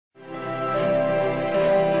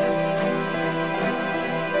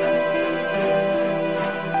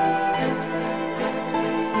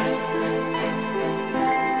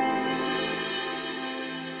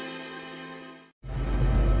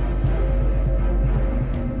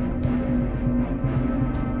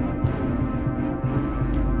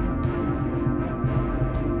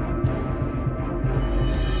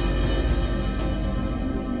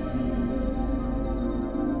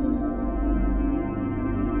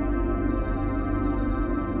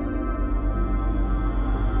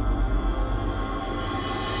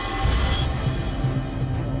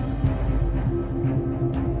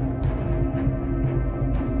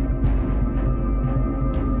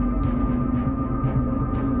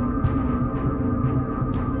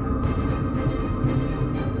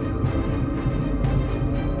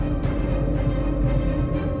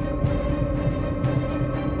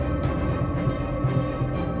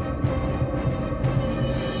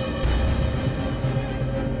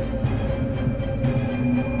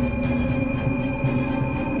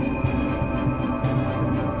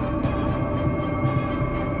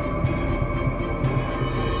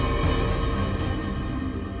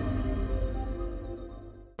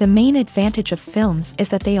The main advantage of films is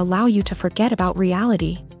that they allow you to forget about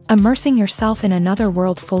reality, immersing yourself in another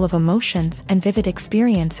world full of emotions and vivid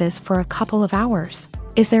experiences for a couple of hours.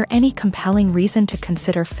 Is there any compelling reason to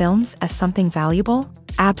consider films as something valuable?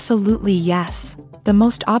 Absolutely yes. The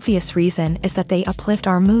most obvious reason is that they uplift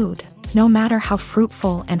our mood. No matter how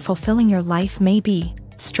fruitful and fulfilling your life may be,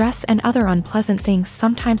 stress and other unpleasant things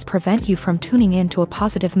sometimes prevent you from tuning into a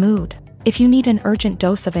positive mood. If you need an urgent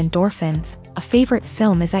dose of endorphins, a favorite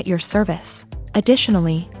film is at your service.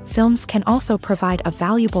 Additionally, films can also provide a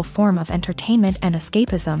valuable form of entertainment and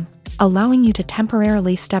escapism, allowing you to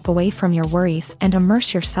temporarily step away from your worries and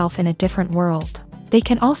immerse yourself in a different world. They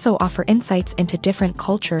can also offer insights into different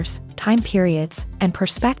cultures, time periods, and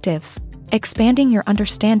perspectives, expanding your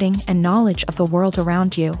understanding and knowledge of the world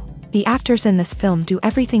around you. The actors in this film do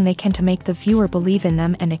everything they can to make the viewer believe in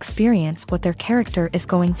them and experience what their character is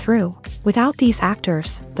going through. Without these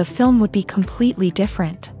actors, the film would be completely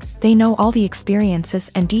different. They know all the experiences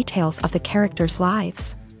and details of the characters'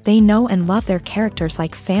 lives. They know and love their characters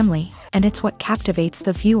like family, and it's what captivates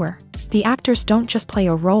the viewer. The actors don't just play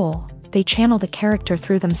a role, they channel the character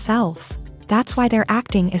through themselves. That's why their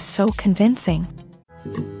acting is so convincing.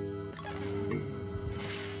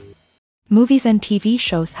 Movies and TV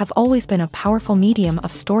shows have always been a powerful medium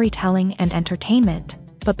of storytelling and entertainment,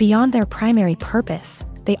 but beyond their primary purpose,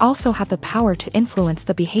 they also have the power to influence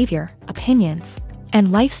the behavior, opinions, and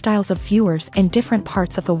lifestyles of viewers in different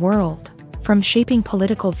parts of the world. From shaping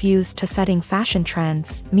political views to setting fashion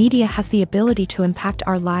trends, media has the ability to impact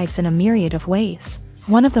our lives in a myriad of ways.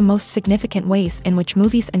 One of the most significant ways in which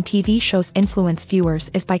movies and TV shows influence viewers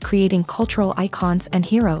is by creating cultural icons and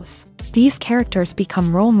heroes. These characters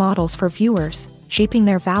become role models for viewers, shaping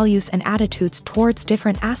their values and attitudes towards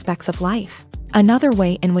different aspects of life. Another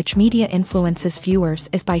way in which media influences viewers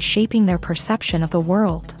is by shaping their perception of the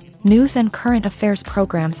world. News and current affairs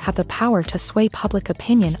programs have the power to sway public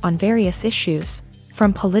opinion on various issues,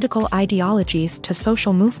 from political ideologies to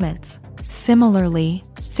social movements. Similarly,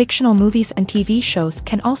 fictional movies and TV shows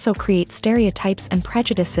can also create stereotypes and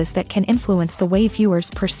prejudices that can influence the way viewers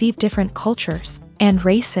perceive different cultures and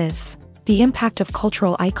races. The impact of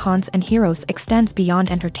cultural icons and heroes extends beyond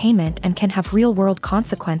entertainment and can have real-world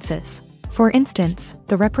consequences. For instance,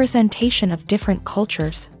 the representation of different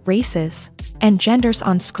cultures, races, and genders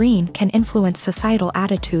on screen can influence societal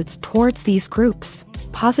attitudes towards these groups.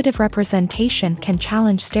 Positive representation can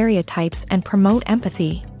challenge stereotypes and promote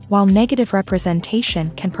empathy, while negative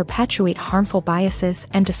representation can perpetuate harmful biases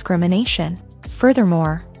and discrimination.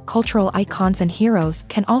 Furthermore, cultural icons and heroes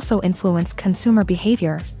can also influence consumer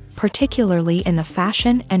behavior, particularly in the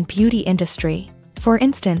fashion and beauty industry. For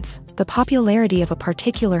instance, the popularity of a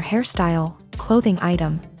particular hairstyle, clothing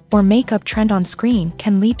item, or makeup trend on screen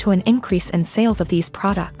can lead to an increase in sales of these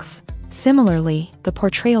products. Similarly, the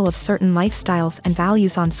portrayal of certain lifestyles and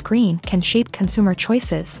values on screen can shape consumer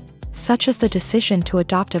choices, such as the decision to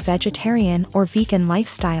adopt a vegetarian or vegan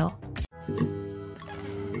lifestyle.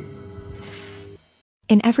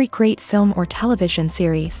 In every great film or television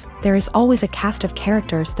series, there is always a cast of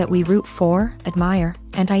characters that we root for, admire,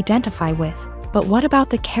 and identify with. But what about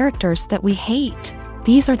the characters that we hate?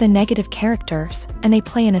 These are the negative characters, and they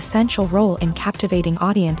play an essential role in captivating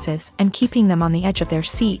audiences and keeping them on the edge of their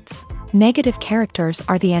seats. Negative characters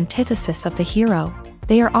are the antithesis of the hero.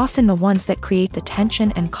 They are often the ones that create the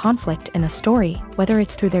tension and conflict in the story, whether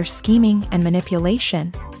it's through their scheming and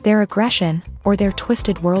manipulation, their aggression, or their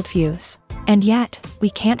twisted worldviews. And yet, we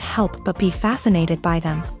can't help but be fascinated by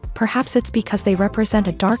them. Perhaps it's because they represent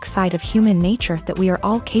a dark side of human nature that we are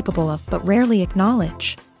all capable of but rarely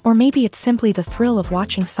acknowledge. Or maybe it's simply the thrill of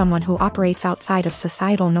watching someone who operates outside of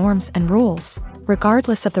societal norms and rules.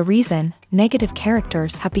 Regardless of the reason, negative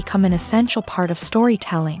characters have become an essential part of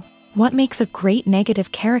storytelling. What makes a great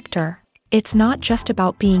negative character? It's not just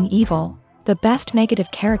about being evil. The best negative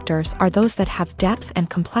characters are those that have depth and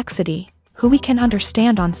complexity, who we can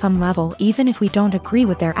understand on some level even if we don't agree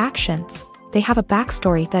with their actions. They have a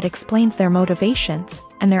backstory that explains their motivations,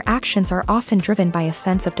 and their actions are often driven by a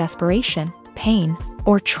sense of desperation, pain,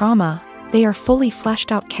 or trauma. They are fully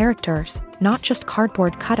fleshed out characters, not just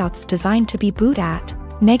cardboard cutouts designed to be booed at.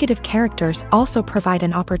 Negative characters also provide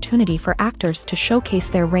an opportunity for actors to showcase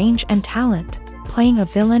their range and talent. Playing a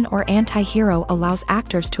villain or anti-hero allows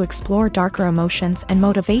actors to explore darker emotions and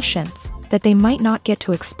motivations that they might not get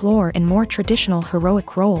to explore in more traditional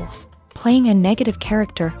heroic roles. Playing a negative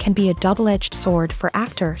character can be a double-edged sword for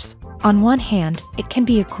actors. On one hand, it can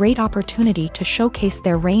be a great opportunity to showcase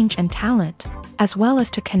their range and talent, as well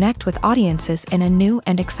as to connect with audiences in a new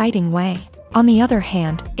and exciting way. On the other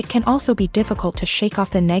hand, it can also be difficult to shake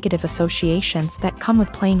off the negative associations that come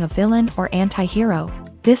with playing a villain or anti-hero.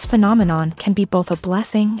 This phenomenon can be both a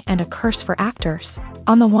blessing and a curse for actors.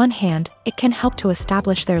 On the one hand, it can help to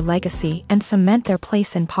establish their legacy and cement their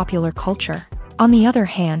place in popular culture. On the other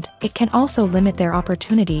hand, it can also limit their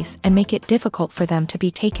opportunities and make it difficult for them to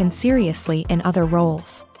be taken seriously in other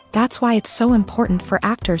roles. That's why it's so important for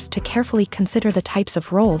actors to carefully consider the types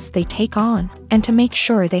of roles they take on, and to make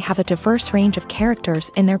sure they have a diverse range of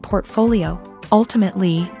characters in their portfolio.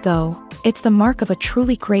 Ultimately, though, it's the mark of a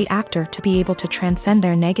truly great actor to be able to transcend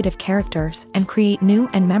their negative characters and create new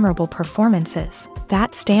and memorable performances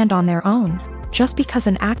that stand on their own. Just because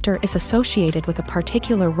an actor is associated with a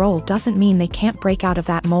particular role doesn't mean they can't break out of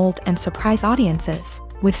that mold and surprise audiences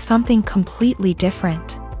with something completely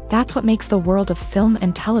different. That's what makes the world of film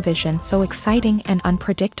and television so exciting and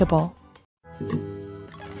unpredictable.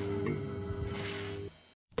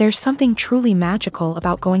 There's something truly magical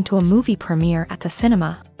about going to a movie premiere at the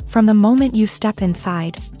cinema. From the moment you step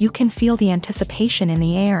inside, you can feel the anticipation in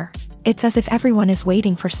the air. It's as if everyone is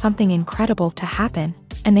waiting for something incredible to happen,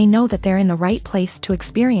 and they know that they're in the right place to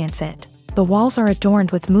experience it. The walls are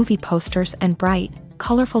adorned with movie posters and bright,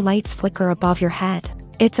 colorful lights flicker above your head.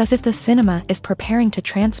 It's as if the cinema is preparing to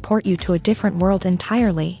transport you to a different world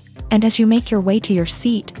entirely. And as you make your way to your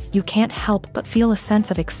seat, you can't help but feel a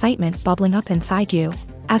sense of excitement bubbling up inside you.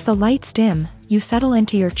 As the lights dim, you settle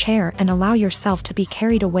into your chair and allow yourself to be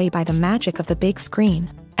carried away by the magic of the big screen.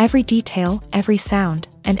 Every detail, every sound,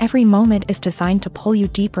 and every moment is designed to pull you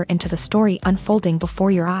deeper into the story unfolding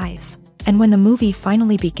before your eyes. And when the movie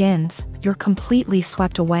finally begins, you're completely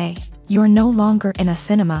swept away. You're no longer in a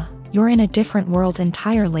cinema, you're in a different world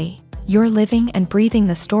entirely. You're living and breathing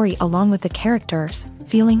the story along with the characters,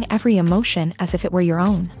 feeling every emotion as if it were your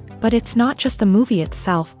own. But it's not just the movie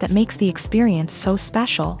itself that makes the experience so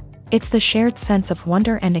special. It's the shared sense of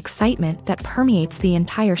wonder and excitement that permeates the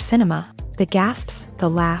entire cinema. The gasps, the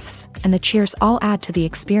laughs, and the cheers all add to the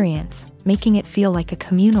experience, making it feel like a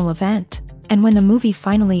communal event. And when the movie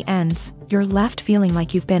finally ends, you're left feeling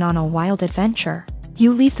like you've been on a wild adventure.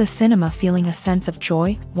 You leave the cinema feeling a sense of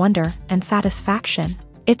joy, wonder, and satisfaction.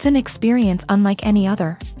 It's an experience unlike any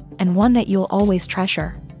other, and one that you'll always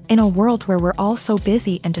treasure. In a world where we're all so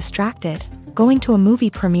busy and distracted, going to a movie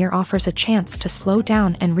premiere offers a chance to slow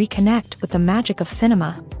down and reconnect with the magic of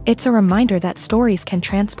cinema. It's a reminder that stories can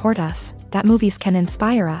transport us, that movies can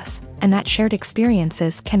inspire us, and that shared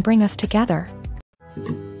experiences can bring us together.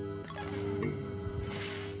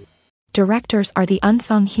 Directors are the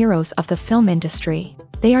unsung heroes of the film industry.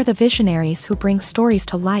 They are the visionaries who bring stories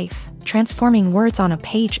to life, transforming words on a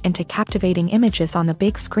page into captivating images on the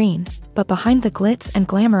big screen. But behind the glitz and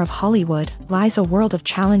glamour of Hollywood lies a world of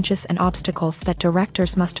challenges and obstacles that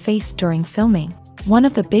directors must face during filming. One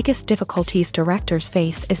of the biggest difficulties directors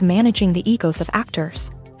face is managing the egos of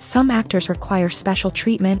actors. Some actors require special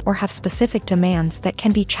treatment or have specific demands that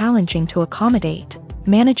can be challenging to accommodate.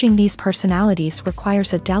 Managing these personalities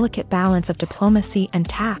requires a delicate balance of diplomacy and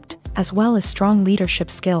tact, as well as strong leadership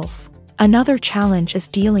skills. Another challenge is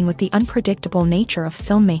dealing with the unpredictable nature of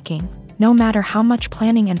filmmaking. No matter how much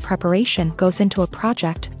planning and preparation goes into a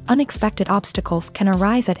project, unexpected obstacles can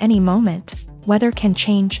arise at any moment. Weather can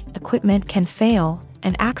change, equipment can fail,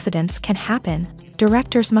 and accidents can happen.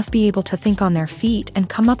 Directors must be able to think on their feet and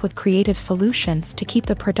come up with creative solutions to keep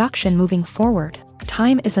the production moving forward.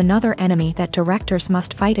 Time is another enemy that directors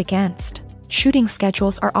must fight against. Shooting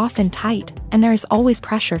schedules are often tight, and there is always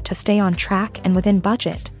pressure to stay on track and within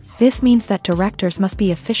budget. This means that directors must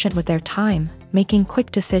be efficient with their time, making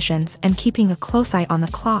quick decisions and keeping a close eye on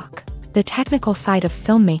the clock. The technical side of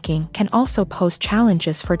filmmaking can also pose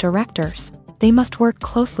challenges for directors. They must work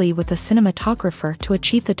closely with the cinematographer to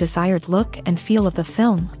achieve the desired look and feel of the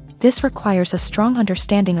film. This requires a strong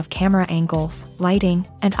understanding of camera angles, lighting,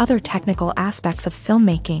 and other technical aspects of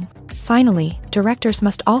filmmaking. Finally, directors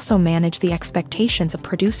must also manage the expectations of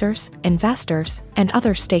producers, investors, and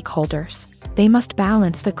other stakeholders. They must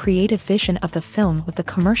balance the creative vision of the film with the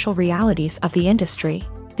commercial realities of the industry.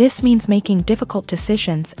 This means making difficult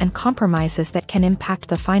decisions and compromises that can impact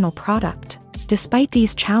the final product. Despite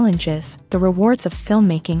these challenges, the rewards of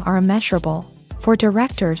filmmaking are immeasurable. For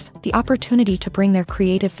directors, the opportunity to bring their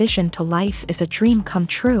creative vision to life is a dream come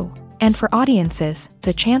true. And for audiences,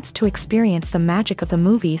 the chance to experience the magic of the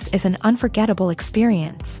movies is an unforgettable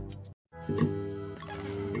experience.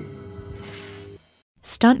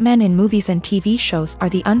 Stuntmen in movies and TV shows are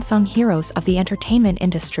the unsung heroes of the entertainment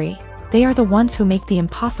industry. They are the ones who make the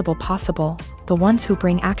impossible possible, the ones who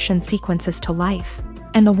bring action sequences to life,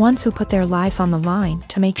 and the ones who put their lives on the line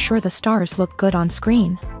to make sure the stars look good on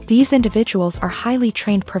screen. These individuals are highly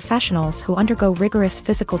trained professionals who undergo rigorous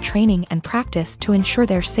physical training and practice to ensure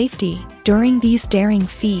their safety. During these daring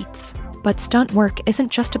feats, But stunt work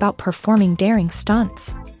isn't just about performing daring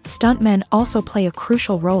stunts. Stuntmen also play a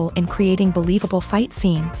crucial role in creating believable fight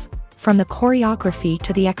scenes. From the choreography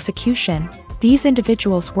to the execution, these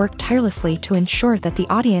individuals work tirelessly to ensure that the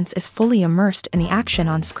audience is fully immersed in the action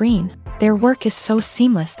on screen. Their work is so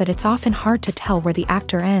seamless that it's often hard to tell where the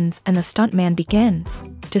actor ends and the stuntman begins.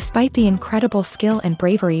 Despite the incredible skill and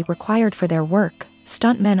bravery required for their work,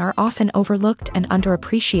 stuntmen are often overlooked and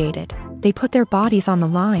underappreciated. They put their bodies on the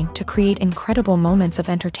line to create incredible moments of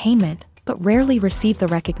entertainment, but rarely receive the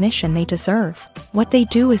recognition they deserve. What they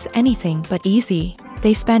do is anything but easy.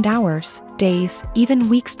 They spend hours, days, even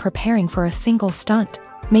weeks preparing for a single stunt,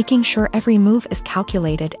 making sure every move is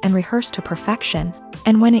calculated and rehearsed to perfection.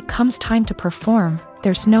 And when it comes time to perform,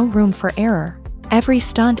 there's no room for error. Every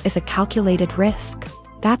stunt is a calculated risk.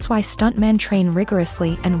 That's why stuntmen train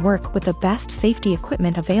rigorously and work with the best safety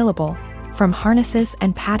equipment available, from harnesses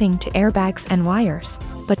and padding to airbags and wires.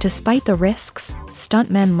 But despite the risks,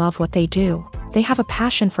 stuntmen love what they do. They have a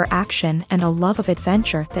passion for action and a love of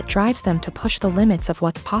adventure that drives them to push the limits of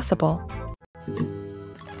what's possible.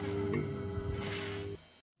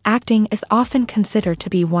 Acting is often considered to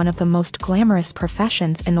be one of the most glamorous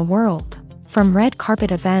professions in the world. From red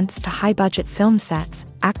carpet events to high-budget film sets,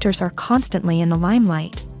 actors are constantly in the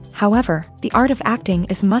limelight. However, the art of acting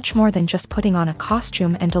is much more than just putting on a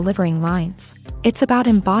costume and delivering lines. It's about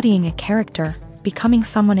embodying a character, becoming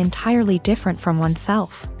someone entirely different from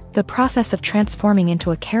oneself. The process of transforming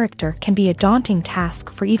into a character can be a daunting task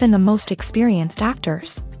for even the most experienced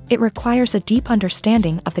actors. It requires a deep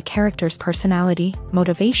understanding of the character's personality,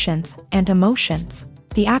 motivations, and emotions.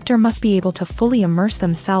 The actor must be able to fully immerse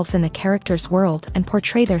themselves in the character's world and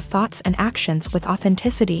portray their thoughts and actions with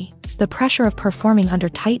authenticity. The pressure of performing under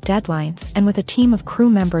tight deadlines and with a team of crew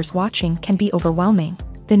members watching can be overwhelming.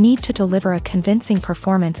 The need to deliver a convincing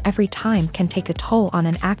performance every time can take a toll on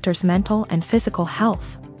an actor's mental and physical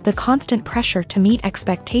health. The constant pressure to meet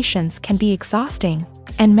expectations can be exhausting,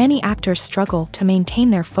 and many actors struggle to maintain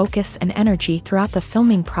their focus and energy throughout the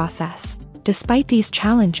filming process. Despite these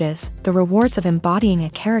challenges, the rewards of embodying a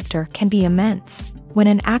character can be immense. When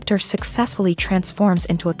an actor successfully transforms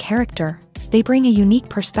into a character, they bring a unique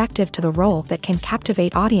perspective to the role that can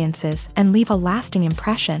captivate audiences and leave a lasting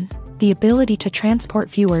impression. The ability to transport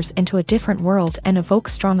viewers into a different world and evoke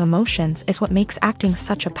strong emotions is what makes acting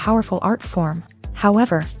such a powerful art form.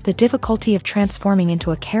 However, the difficulty of transforming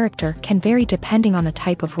into a character can vary depending on the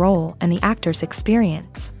type of role and the actor's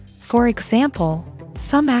experience. For example,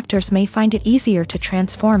 some actors may find it easier to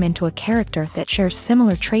transform into a character that shares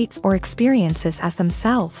similar traits or experiences as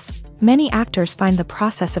themselves. Many actors find the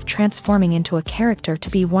process of transforming into a character to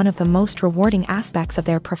be one of the most rewarding aspects of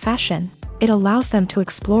their profession. It allows them to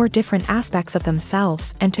explore different aspects of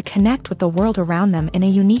themselves and to connect with the world around them in a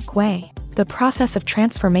unique way. The process of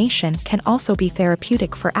transformation can also be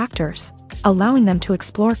therapeutic for actors, allowing them to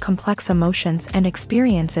explore complex emotions and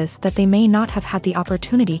experiences that they may not have had the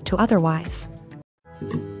opportunity to otherwise.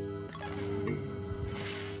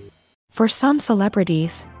 For some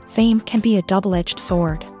celebrities, fame can be a double-edged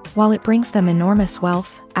sword. While it brings them enormous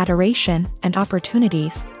wealth, adoration, and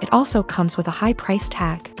opportunities, it also comes with a high price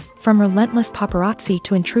tag. From relentless paparazzi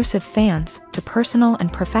to intrusive fans, to personal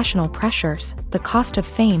and professional pressures, the cost of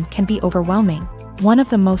fame can be overwhelming. One of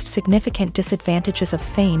the most significant disadvantages of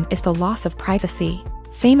fame is the loss of privacy.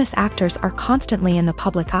 Famous actors are constantly in the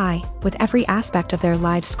public eye, with every aspect of their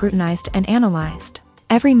lives scrutinized and analyzed.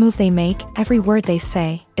 Every move they make, every word they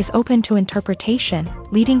say, is open to interpretation,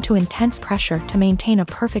 leading to intense pressure to maintain a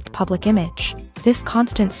perfect public image. This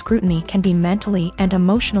constant scrutiny can be mentally and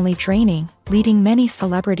emotionally draining, leading many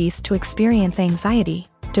celebrities to experience anxiety,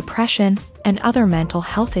 depression, and other mental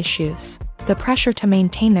health issues. The pressure to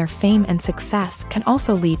maintain their fame and success can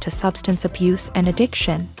also lead to substance abuse and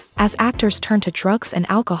addiction, as actors turn to drugs and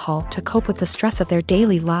alcohol to cope with the stress of their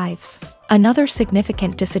daily lives. Another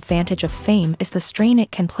significant disadvantage of fame is the strain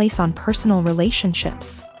it can place on personal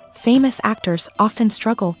relationships. Famous actors often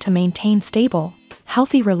struggle to maintain stable,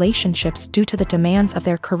 healthy relationships due to the demands of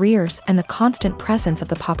their careers and the constant presence of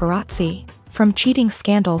the paparazzi. From cheating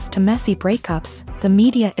scandals to messy breakups, the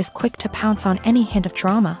media is quick to pounce on any hint of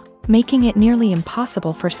drama, making it nearly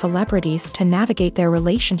impossible for celebrities to navigate their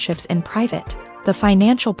relationships in private. The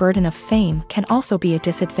financial burden of fame can also be a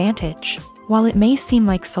disadvantage. While it may seem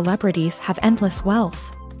like celebrities have endless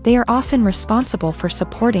wealth, they are often responsible for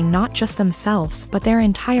supporting not just themselves but their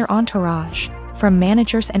entire entourage. From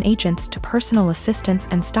managers and agents to personal assistants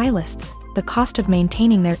and stylists, the cost of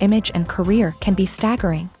maintaining their image and career can be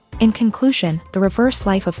staggering. In conclusion, the reverse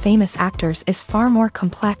life of famous actors is far more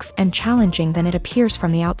complex and challenging than it appears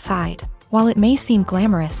from the outside. While it may seem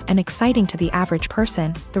glamorous and exciting to the average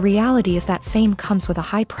person, the reality is that fame comes with a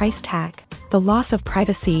high price tag. The loss of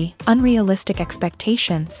privacy, unrealistic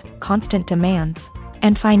expectations, constant demands,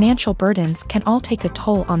 and financial burdens can all take a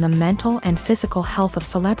toll on the mental and physical health of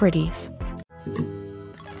celebrities.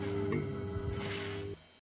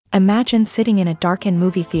 Imagine sitting in a darkened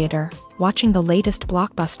movie theater, watching the latest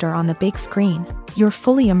blockbuster on the big screen. You're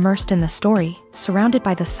fully immersed in the story, surrounded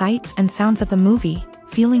by the sights and sounds of the movie,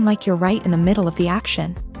 feeling like you're right in the middle of the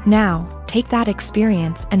action. Now, take that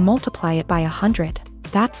experience and multiply it by 100.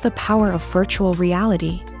 That's the power of virtual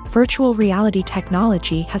reality. Virtual reality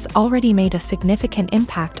technology has already made a significant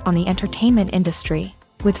impact on the entertainment industry.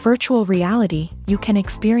 With virtual reality, you can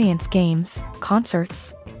experience games,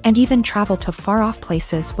 concerts, and even travel to far-off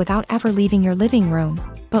places without ever leaving your living room.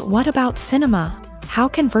 But what about cinema? How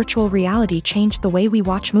can virtual reality change the way we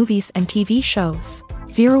watch movies and TV shows?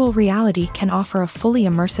 Virtual reality can offer a fully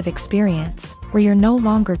immersive experience, where you're no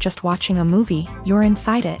longer just watching a movie, you're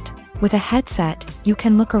inside it. With a headset, you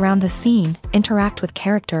can look around the scene, interact with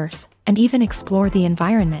characters, and even explore the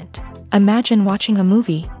environment. Imagine watching a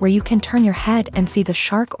movie where you can turn your head and see the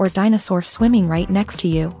shark or dinosaur swimming right next to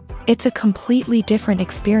you. It's a completely different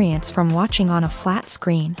experience from watching on a flat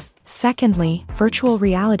screen. Secondly, virtual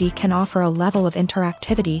reality can offer a level of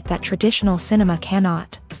interactivity that traditional cinema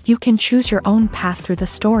cannot. You can choose your own path through the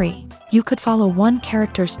story. You could follow one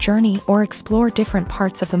character's journey or explore different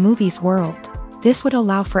parts of the movie's world. This would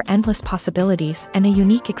allow for endless possibilities and a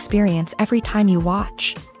unique experience every time you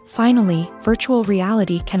watch. Finally, virtual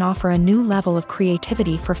reality can offer a new level of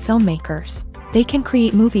creativity for filmmakers. They can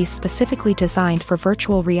create movies specifically designed for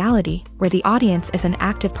virtual reality, where the audience is an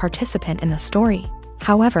active participant in the story.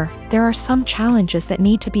 However, there are some challenges that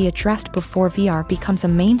need to be addressed before VR becomes a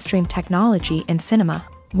mainstream technology in cinema.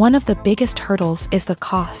 One of the biggest hurdles is the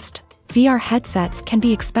cost. VR headsets can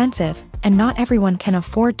be expensive, and not everyone can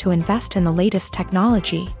afford to invest in the latest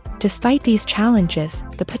technology. Despite these challenges,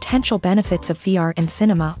 the potential benefits of VR in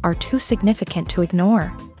cinema are too significant to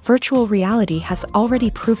ignore. Virtual reality has already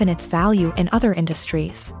proven its value in other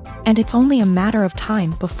industries, and it's only a matter of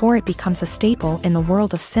time before it becomes a staple in the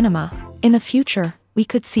world of cinema. In the future, we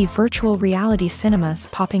could see virtual reality cinemas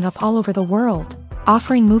popping up all over the world,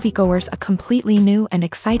 offering moviegoers a completely new and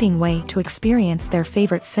exciting way to experience their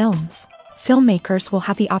favorite films. Filmmakers will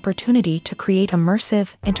have the opportunity to create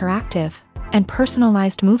immersive, interactive, and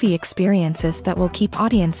personalized movie experiences that will keep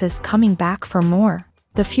audiences coming back for more.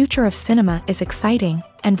 The future of cinema is exciting,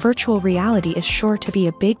 and virtual reality is sure to be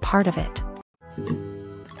a big part of it.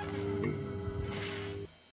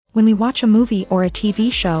 When we watch a movie or a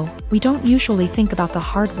TV show, we don't usually think about the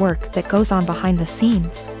hard work that goes on behind the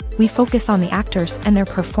scenes. We focus on the actors and their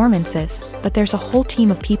performances, but there's a whole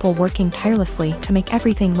team of people working tirelessly to make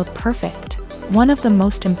everything look perfect. One of the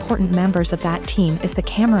most important members of that team is the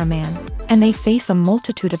cameraman, and they face a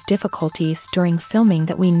multitude of difficulties during filming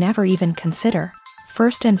that we never even consider.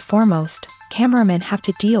 First and foremost, cameramen have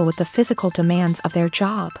to deal with the physical demands of their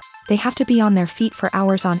job. They have to be on their feet for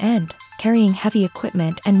hours on end, carrying heavy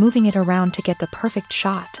equipment and moving it around to get the perfect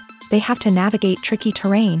shot. They have to navigate tricky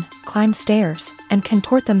terrain, climb stairs, and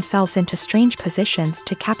contort themselves into strange positions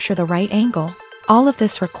to capture the right angle. All of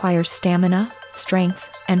this requires stamina, strength,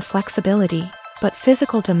 and flexibility. But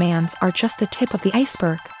physical demands are just the tip of the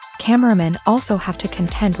iceberg. Cameramen also have to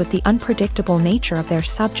contend with the unpredictable nature of their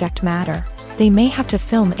subject matter. They may have to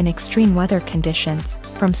film in extreme weather conditions,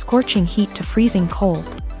 from scorching heat to freezing cold.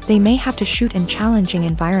 They may have to shoot in challenging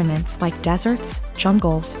environments like deserts,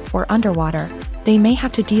 jungles, or underwater. They may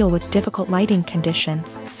have to deal with difficult lighting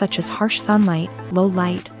conditions, such as harsh sunlight, low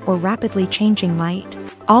light, or rapidly changing light.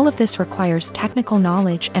 All of this requires technical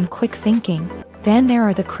knowledge and quick thinking. Then there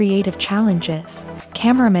are the creative challenges.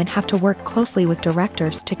 Cameramen have to work closely with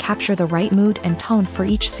directors to capture the right mood and tone for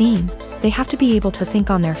each scene. They have to be able to think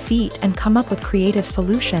on their feet and come up with creative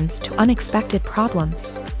solutions to unexpected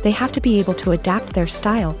problems. They have to be able to adapt their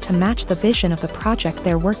style to match the vision of the project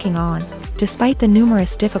they're working on. Despite the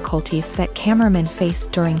numerous difficulties that cameramen face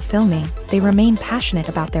during filming, they remain passionate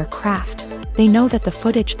about their craft. They know that the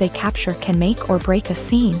footage they capture can make or break a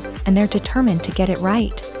scene, and they're determined to get it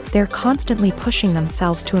right. They're constantly pushing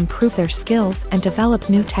themselves to improve their skills and develop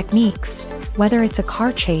new techniques. Whether it's a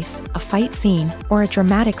car chase, a fight scene, or a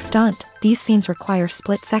dramatic stunt, these scenes require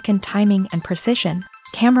split-second timing and precision.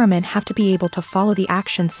 Cameramen have to be able to follow the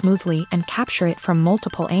action smoothly and capture it from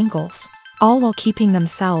multiple angles, all while keeping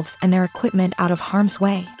themselves and their equipment out of harm's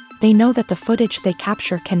way. They know that the footage they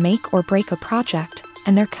capture can make or break a project,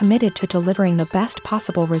 and they're committed to delivering the best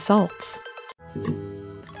possible results.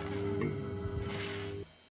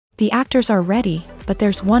 The actors are ready, but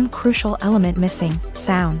there's one crucial element missing: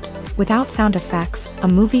 sound. Without sound effects, a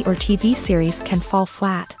movie or TV series can fall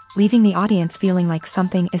flat, leaving the audience feeling like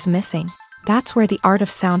something is missing. That's where the art of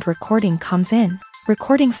sound recording comes in.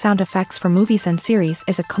 Recording sound effects for movies and series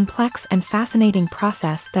is a complex and fascinating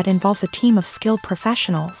process that involves a team of skilled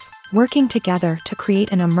professionals working together to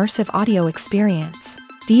create an immersive audio experience.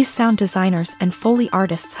 These sound designers and Foley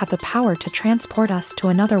artists have the power to transport us to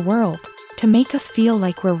another world, to make us feel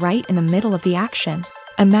like we're right in the middle of the action.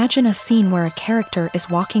 Imagine a scene where a character is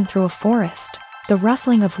walking through a forest. The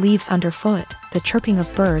rustling of leaves underfoot, the chirping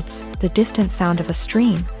of birds, the distant sound of a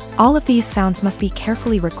stream. All of these sounds must be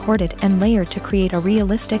carefully recorded and layered to create a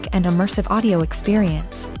realistic and immersive audio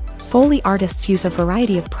experience. Foley artists use a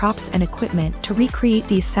variety of props and equipment to recreate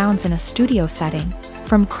these sounds in a studio setting,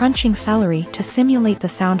 from crunching celery to simulate the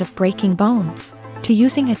sound of breaking bones, to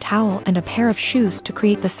using a towel and a pair of shoes to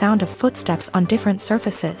create the sound of footsteps on different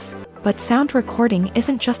surfaces. But sound recording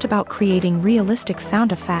isn't just about creating realistic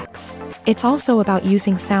sound effects. It's also about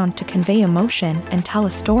using sound to convey emotion and tell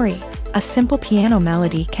a story. A simple piano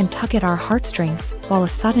melody can tug at our heartstrings, while a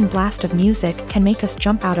sudden blast of music can make us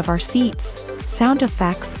jump out of our seats. Sound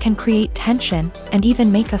effects can create tension and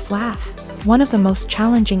even make us laugh. One of the most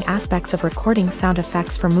challenging aspects of recording sound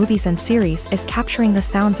effects for movies and series is capturing the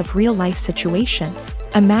sounds of real-life situations.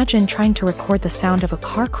 Imagine trying to record the sound of a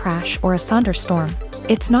car crash or a thunderstorm.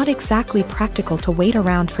 It's not exactly practical to wait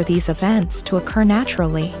around for these events to occur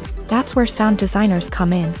naturally. That's where sound designers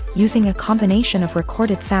come in, using a combination of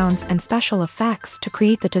recorded sounds and special effects to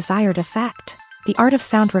create the desired effect. The art of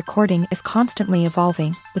sound recording is constantly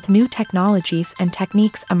evolving, with new technologies and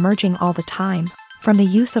techniques emerging all the time. From the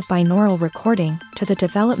use of binaural recording to the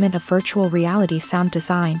development of virtual reality sound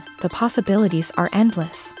design, the possibilities are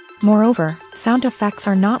endless. Moreover, sound effects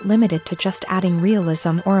are not limited to just adding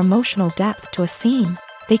realism or emotional depth to a scene.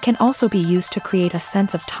 They can also be used to create a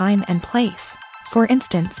sense of time and place. For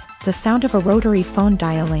instance, the sound of a rotary phone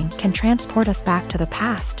dialing can transport us back to the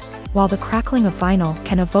past, while the crackling of vinyl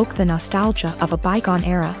can evoke the nostalgia of a bygone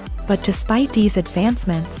era. But despite these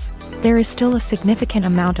advancements, there is still a significant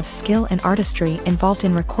amount of skill and artistry involved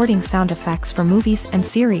in recording sound effects for movies and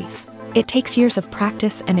series. It takes years of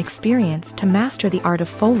practice and experience to master the art of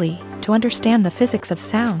Foley, to understand the physics of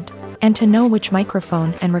sound, and to know which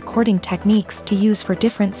microphone and recording techniques to use for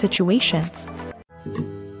different situations.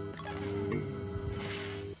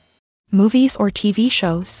 Movies or TV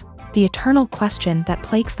shows? The eternal question that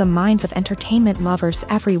plagues the minds of entertainment lovers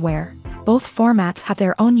everywhere. Both formats have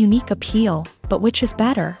their own unique appeal, but which is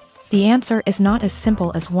better? The answer is not as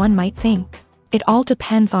simple as one might think. It all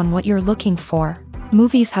depends on what you're looking for.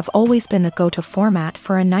 Movies have always been the go-to format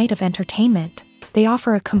for a night of entertainment. They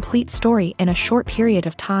offer a complete story in a short period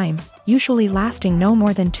of time, usually lasting no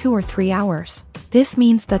more than 2 or 3 hours. This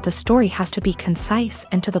means that the story has to be concise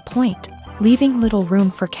and to the point, leaving little room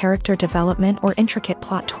for character development or intricate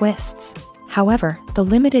plot twists. However, the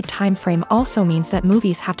limited time frame also means that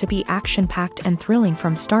movies have to be action-packed and thrilling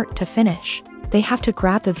from start to finish. They have to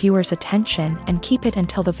grab the viewer's attention and keep it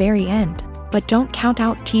until the very end. But don't count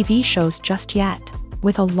out TV shows just yet.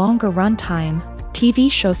 With a longer runtime,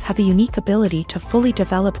 TV shows have the unique ability to fully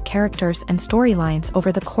develop characters and storylines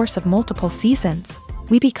over the course of multiple seasons.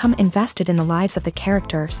 We become invested in the lives of the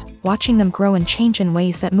characters, watching them grow and change in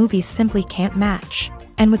ways that movies simply can't match.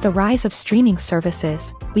 And with the rise of streaming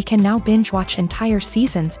services, we can now binge-watch entire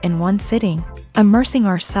seasons in one sitting, immersing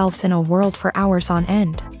ourselves in a world for hours on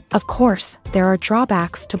end. Of course, there are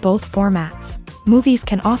drawbacks to both formats. Movies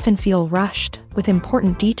can often feel rushed, with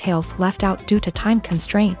important details left out due to time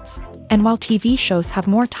constraints. And while TV shows have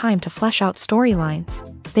more time to flesh out storylines,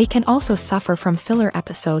 they can also suffer from filler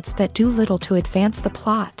episodes that do little to advance the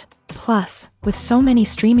plot. Plus, with so many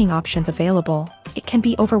streaming options available, it can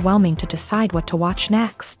be overwhelming to decide what to watch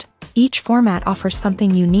next. Each format offers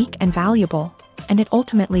something unique and valuable, and it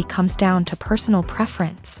ultimately comes down to personal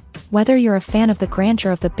preference. Whether you're a fan of the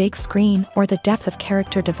grandeur of the big screen or the depth of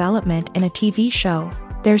character development in a TV show,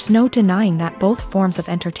 there's no denying that both forms of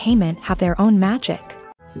entertainment have their own magic.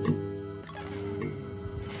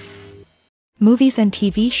 Movies and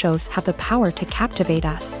TV shows have the power to captivate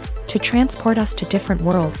us, to transport us to different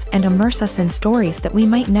worlds and immerse us in stories that we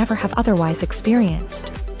might never have otherwise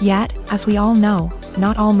experienced. Yet, as we all know,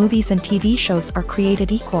 not all movies and TV shows are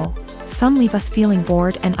created equal. Some leave us feeling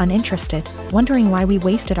bored and uninterested, wondering why we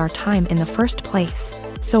wasted our time in the first place.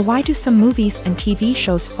 So why do some movies and TV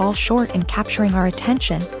shows fall short in capturing our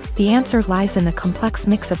attention? The answer lies in the complex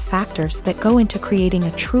mix of factors that go into creating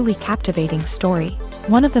a truly captivating story.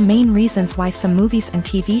 One of the main reasons why some movies and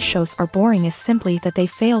TV shows are boring is simply that they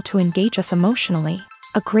fail to engage us emotionally.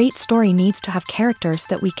 A great story needs to have characters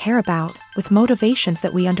that we care about, with motivations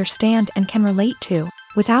that we understand and can relate to.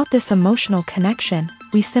 Without this emotional connection,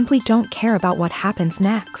 we simply don't care about what happens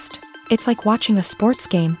next. It's like watching a sports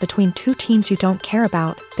game between two teams you don't care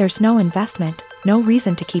about. There's no investment, no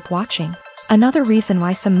reason to keep watching. Another reason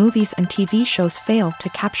why some movies and TV shows fail to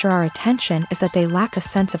capture our attention is that they lack a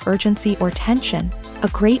sense of urgency or tension. A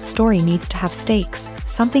great story needs to have stakes,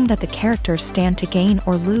 something that the characters stand to gain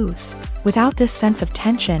or lose. Without this sense of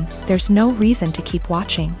tension, there's no reason to keep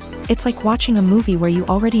watching. It's like watching a movie where you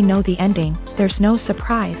already know the ending. There's no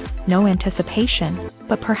surprise, no anticipation.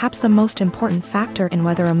 But perhaps the most important factor in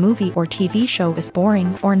whether a movie or TV show is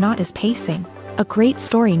boring or not is pacing. A great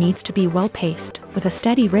story needs to be well-paced, with a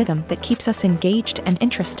steady rhythm that keeps us engaged and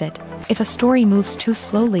interested. If a story moves too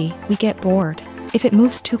slowly, we get bored. If it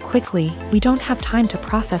moves too quickly, we don't have time to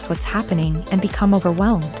process what's happening and become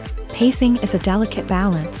overwhelmed. Pacing is a delicate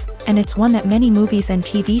balance, and it's one that many movies and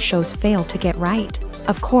TV shows fail to get right.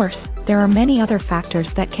 Of course, there are many other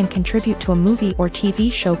factors that can contribute to a movie or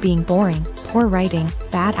TV show being boring: poor writing,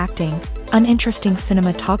 bad acting, uninteresting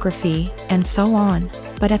cinematography, and so on.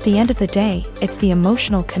 But at the end of the day, it's the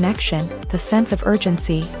emotional connection, the sense of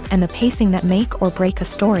urgency, and the pacing that make or break a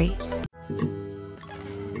story.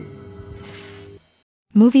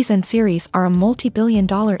 Movies and series are a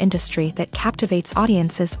multi-billion-dollar industry that captivates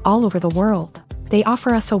audiences all over the world. They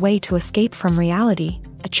offer us a way to escape from reality,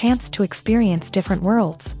 a chance to experience different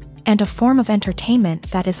worlds, and a form of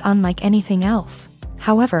entertainment that is unlike anything else.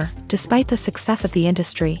 However, despite the success of the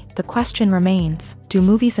industry, the question remains: do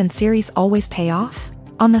movies and series always pay off?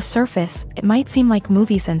 On the surface, it might seem like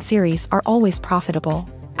movies and series are always profitable.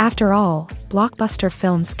 After all, blockbuster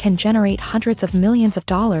films can generate hundreds of millions of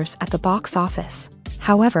dollars at the box office.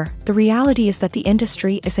 However, the reality is that the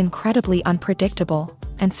industry is incredibly unpredictable,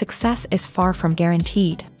 and success is far from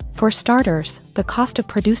guaranteed. For starters, the cost of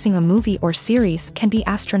producing a movie or series can be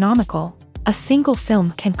astronomical. A single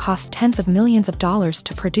film can cost tens of millions of dollars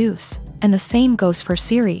to produce, and the same goes for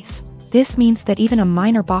series. This means that even a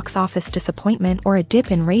minor box office disappointment or a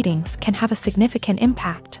dip in ratings can have a significant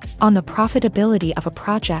impact on the profitability of a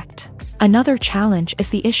project. Another challenge is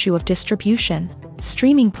the issue of distribution.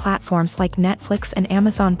 Streaming platforms like Netflix and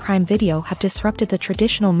Amazon Prime Video have disrupted the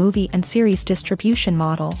traditional movie and series distribution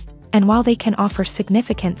model. And while they can offer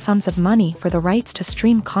significant sums of money for the rights to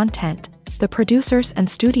stream content, the producers and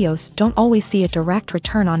studios don't always see a direct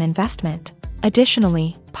return on investment.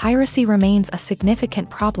 Additionally, piracy remains a significant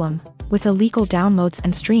problem, with illegal downloads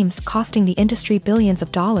and streams costing the industry billions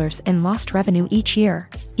of dollars in lost revenue each year.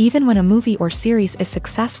 Even when a movie or series is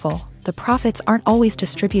successful, the profits aren't always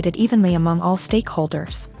distributed evenly among all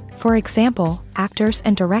stakeholders. For example, actors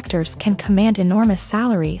and directors can command enormous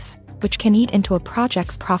salaries, which can eat into a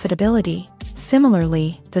project's profitability.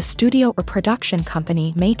 Similarly, the studio or production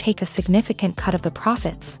company may take a significant cut of the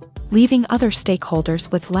profits, leaving other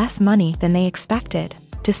stakeholders with less money than they expected.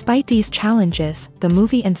 Despite these challenges, the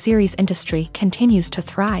movie and series industry continues to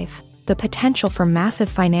thrive. The potential for massive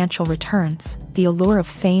financial returns, the allure of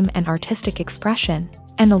fame and artistic expression,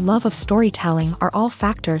 and the love of storytelling are all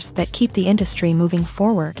factors that keep the industry moving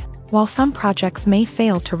forward. While some projects may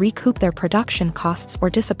fail to recoup their production costs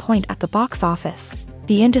or disappoint at the box office,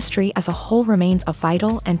 the industry as a whole remains a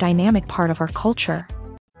vital and dynamic part of our culture.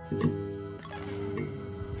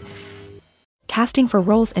 Casting for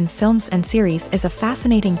roles in films and series is a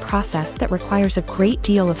fascinating process that requires a great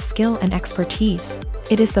deal of skill and expertise.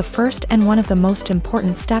 It is the first and one of the most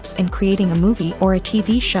important steps in creating a movie or a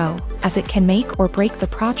TV show, as it can make or break the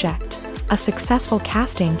project. A successful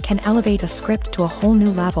casting can elevate a script to a whole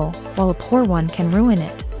new level, while a poor one can ruin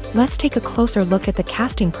it. Let's take a closer look at the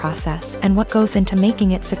casting process and what goes into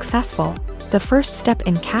making it successful. The first step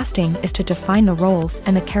in casting is to define the roles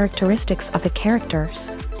and the characteristics of the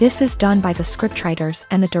characters. This is done by the scriptwriters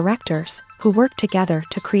and the directors, who work together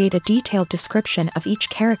to create a detailed description of each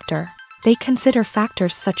character. They consider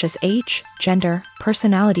factors such as age, gender,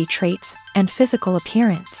 personality traits, and physical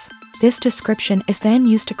appearance. This description is then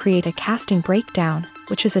used to create a casting breakdown,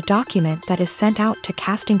 which is a document that is sent out to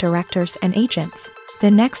casting directors and agents.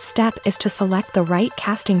 The next step is to select the right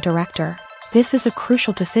casting director. This is a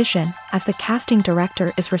crucial decision, as the casting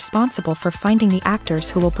director is responsible for finding the actors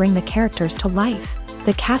who will bring the characters to life.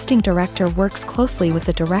 The casting director works closely with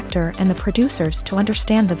the director and the producers to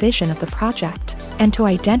understand the vision of the project, and to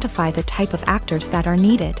identify the type of actors that are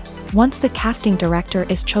needed. Once the casting director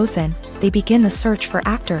is chosen, they begin the search for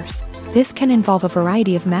actors. This can involve a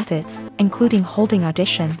variety of methods, including holding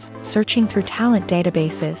auditions, searching through talent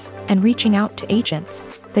databases, and reaching out to agents.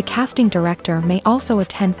 The casting director may also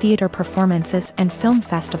attend theater performances and film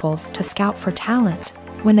festivals to scout for talent.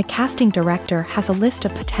 When the casting director has a list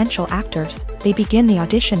of potential actors, they begin the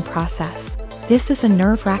audition process. This is a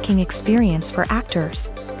nerve-wracking experience for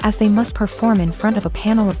actors, as they must perform in front of a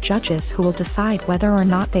panel of judges who will decide whether or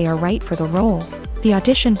not they are right for the role. The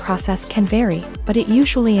audition process can vary, but it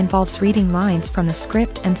usually involves reading lines from the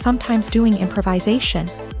script and sometimes doing improvisation.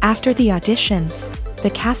 After the auditions,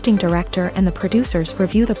 the casting director and the producers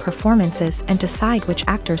review the performances and decide which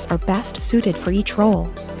actors are best suited for each role.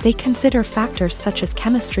 They consider factors such as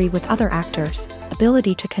chemistry with other actors,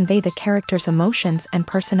 ability to convey the character's emotions and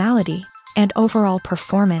personality, and overall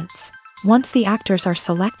performance. Once the actors are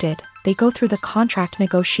selected, they go through the contract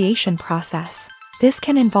negotiation process. This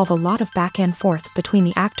can involve a lot of back and forth between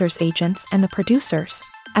the actors' agents and the producers,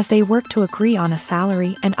 as they work to agree on a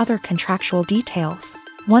salary and other contractual details.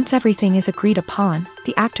 Once everything is agreed upon,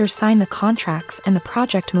 the actors sign the contracts and the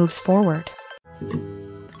project moves forward.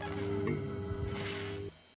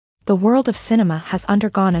 The world of cinema has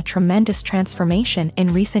undergone a tremendous transformation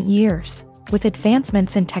in recent years. With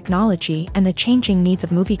advancements in technology and the changing needs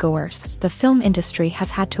of moviegoers, the film industry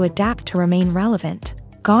has had to adapt to remain relevant.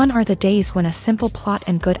 Gone are the days when a simple plot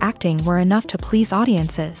and good acting were enough to please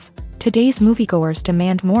audiences. Today's moviegoers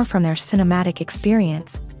demand more from their cinematic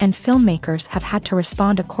experience, and filmmakers have had to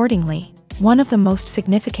respond accordingly. One of the most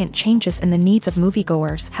significant changes in the needs of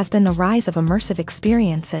moviegoers has been the rise of immersive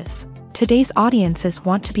experiences. Today's audiences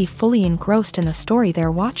want to be fully engrossed in the story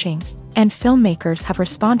they're watching, and filmmakers have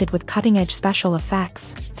responded with cutting-edge special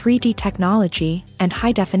effects, 3D technology, and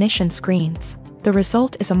high-definition screens. The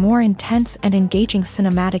result is a more intense and engaging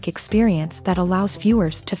cinematic experience that allows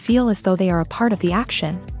viewers to feel as though they are a part of the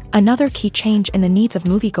action. Another key change in the needs of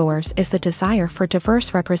moviegoers is the desire for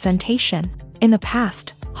diverse representation. In the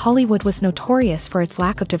past, Hollywood was notorious for its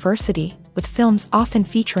lack of diversity, with films often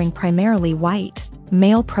featuring primarily white,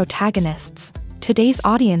 male protagonists. Today's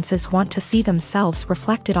audiences want to see themselves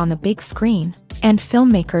reflected on the big screen, and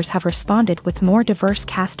filmmakers have responded with more diverse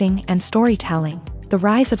casting and storytelling. The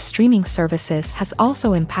rise of streaming services has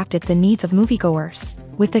also impacted the needs of moviegoers.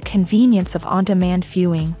 With the convenience of on-demand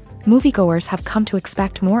viewing, moviegoers have come to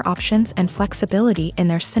expect more options and flexibility in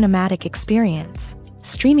their cinematic experience.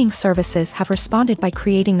 Streaming services have responded by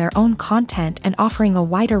creating their own content and offering a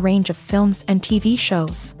wider range of films and TV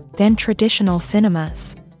shows than traditional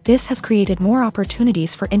cinemas. This has created more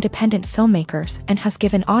opportunities for independent filmmakers and has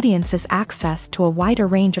given audiences access to a wider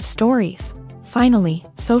range of stories. Finally,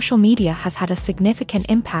 social media has had a significant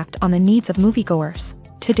impact on the needs of moviegoers.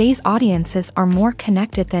 Today's audiences are more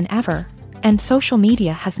connected than ever, and social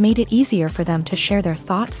media has made it easier for them to share their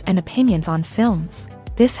thoughts and opinions on films.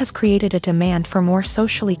 This has created a demand for more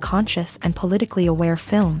socially conscious and politically aware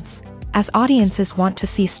films. As audiences want to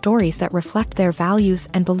see stories that reflect their values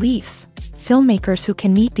and beliefs, filmmakers who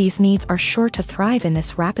can meet these needs are sure to thrive in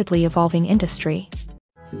this rapidly evolving industry.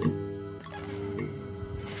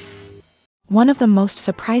 One of the most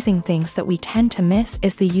surprising things that we tend to miss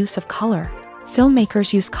is the use of color.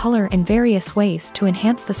 Filmmakers use color in various ways to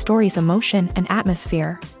enhance the story's emotion and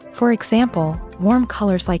atmosphere. For example, warm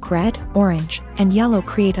colors like red, orange, and yellow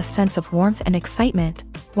create a sense of warmth and excitement,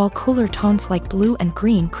 while cooler tones like blue and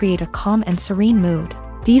green create a calm and serene mood.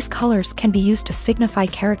 These colors can be used to signify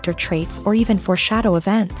character traits or even foreshadow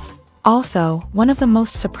events. Also, one of the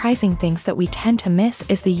most surprising things that we tend to miss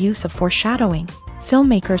is the use of foreshadowing.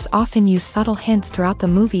 Filmmakers often use subtle hints throughout the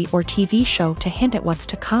movie or TV show to hint at what's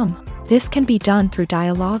to come. This can be done through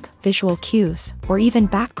dialogue, visual cues, or even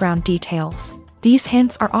background details. These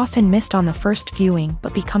hints are often missed on the first viewing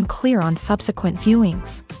but become clear on subsequent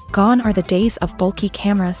viewings. Gone are the days of bulky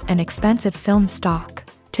cameras and expensive film stock.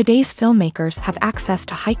 Today's filmmakers have access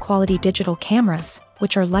to high-quality digital cameras,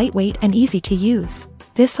 which are lightweight and easy to use.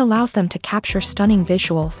 This allows them to capture stunning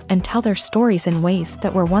visuals and tell their stories in ways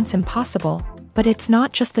that were once impossible. But it's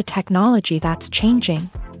not just the technology that's changing.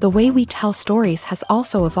 The way we tell stories has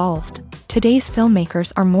also evolved. Today's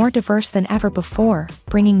filmmakers are more diverse than ever before,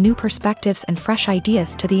 bringing new perspectives and fresh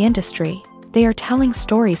ideas to the industry. They are telling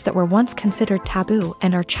stories that were once considered taboo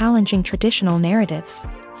and are challenging traditional narratives.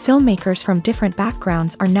 Filmmakers from different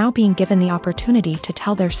backgrounds are now being given the opportunity to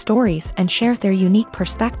tell their stories and share their unique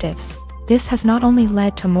perspectives. This has not only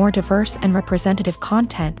led to more diverse and representative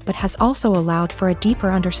content but has also allowed for a deeper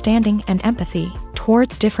understanding and empathy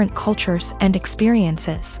towards different cultures and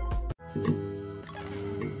experiences.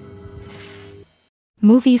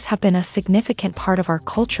 Movies have been a significant part of our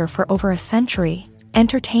culture for over a century,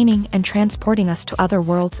 entertaining and transporting us to other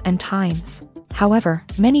worlds and times. However,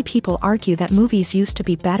 many people argue that movies used to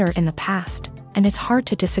be better in the past, and it's hard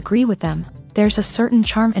to disagree with them. There's a certain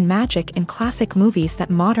charm and magic in classic movies that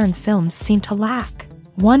modern films seem to lack.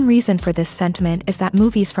 One reason for this sentiment is that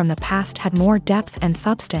movies from the past had more depth and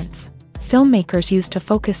substance. filmmakers used to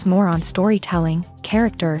focus more on storytelling,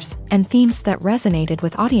 characters, and themes that resonated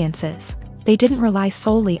with audiences. They didn't rely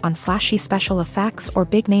solely on flashy special effects or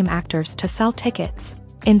big-name actors to sell tickets.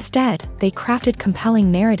 Instead, they crafted compelling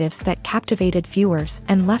narratives that captivated viewers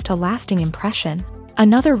and left a lasting impression.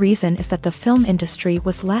 Another reason is that the film industry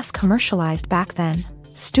was less commercialized back then.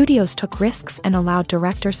 Studios took risks and allowed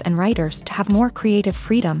directors and writers to have more creative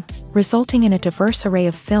freedom, resulting in a diverse array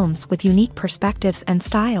of films with unique perspectives and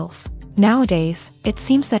styles. Nowadays, it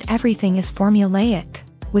seems that everything is formulaic,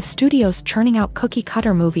 with studios churning out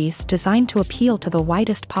cookie-cutter movies designed to appeal to the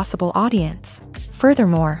widest possible audience.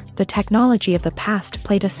 Furthermore, the technology of the past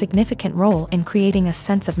played a significant role in creating a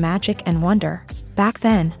sense of magic and wonder. Back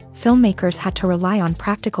then, filmmakers had to rely on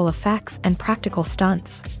practical effects and practical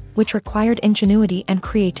stunts, which required ingenuity and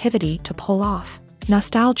creativity to pull off.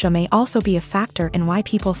 Nostalgia may also be a factor in why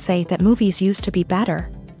people say that movies used to be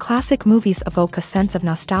better. Classic movies evoke a sense of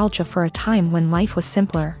nostalgia for a time when life was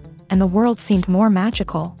simpler, and the world seemed more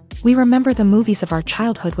magical. We remember the movies of our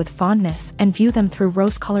childhood with fondness and view them through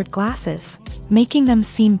rose-colored glasses, making them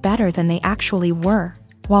seem better than they actually were.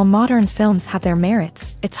 While modern films have their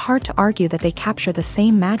merits, it's hard to argue that they capture the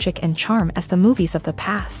same magic and charm as the movies of the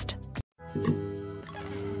past.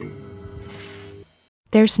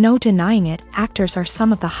 There's no denying it, actors are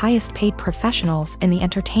some of the highest paid professionals in the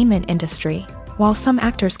entertainment industry. While some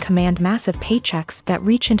actors command massive paychecks that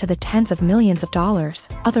reach into the tens of millions of dollars,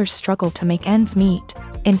 others struggle to make ends meet.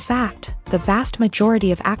 In fact, the vast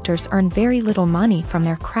majority of actors earn very little money from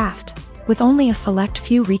their craft, with only a select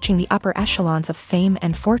few reaching the upper echelons of fame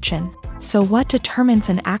and fortune. So what determines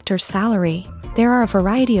an actor's salary? There are a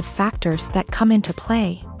variety of factors that come into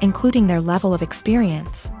play, including their level of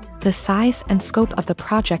experience, the size and scope of the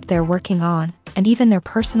project they're working on, and even their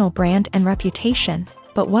personal brand and reputation.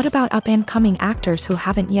 But what about up-and-coming actors who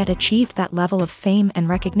haven't yet achieved that level of fame and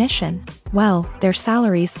recognition? Well, their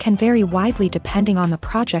salaries can vary widely depending on the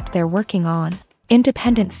project they're working on.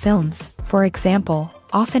 Independent films, for example,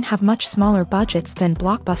 often have much smaller budgets than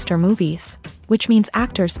blockbuster movies, which means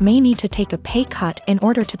actors may need to take a pay cut in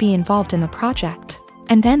order to be involved in the project.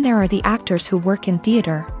 And then there are the actors who work in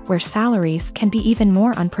theater, where salaries can be even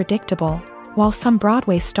more unpredictable. While some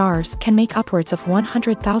Broadway stars can make upwards of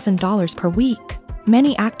 $100,000 per week,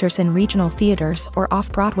 many actors in regional theaters or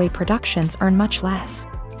off-Broadway productions earn much less,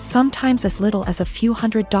 sometimes as little as a few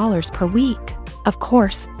 $100s per week. Of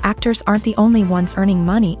course, actors aren't the only ones earning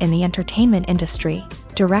money in the entertainment industry.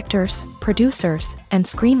 Directors, producers, and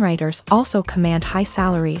screenwriters also command high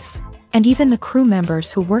salaries. And even the crew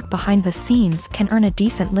members who work behind the scenes can earn a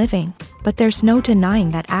decent living. But there's no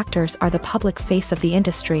denying that actors are the public face of the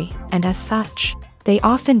industry, and as such, they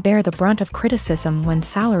often bear the brunt of criticism when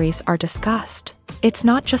salaries are discussed. It's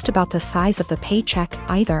not just about the size of the paycheck,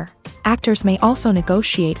 either. Actors may also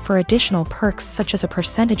negotiate for additional perks such as a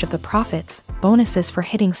percentage of the profits, bonuses for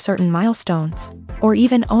hitting certain milestones, or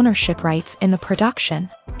even ownership rights in the production.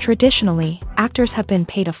 Traditionally, actors have been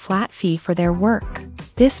paid a flat fee for their work.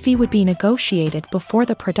 This fee would be negotiated before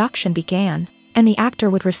the production began, and the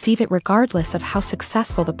actor would receive it regardless of how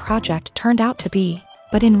successful the project turned out to be.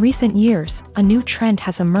 But in recent years, a new trend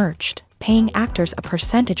has emerged, paying actors a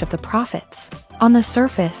percentage of the profits. On the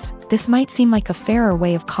surface, this might seem like a fairer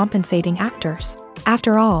way of compensating actors.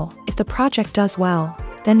 After all, if the project does well,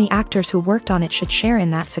 then the actors who worked on it should share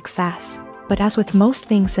in that success. But as with most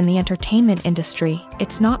things in the entertainment industry,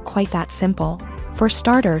 it's not quite that simple. For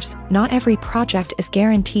starters, not every project is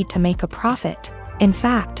guaranteed to make a profit. In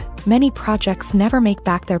fact, many projects never make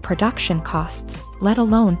back their production costs, let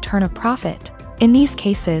alone turn a profit. In these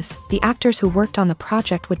cases, the actors who worked on the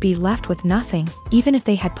project would be left with nothing, even if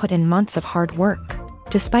they had put in months of hard work.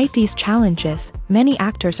 Despite these challenges, many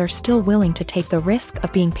actors are still willing to take the risk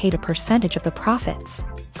of being paid a percentage of the profits.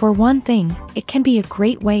 For one thing, it can be a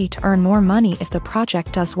great way to earn more money if the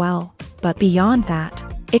project does well. But beyond that,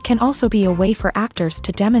 it can also be a way for actors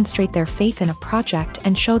to demonstrate their faith in a project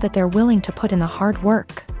and show that they're willing to put in the hard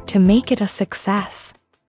work to make it a success.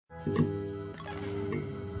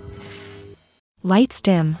 Lights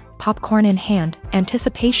dim, popcorn in hand,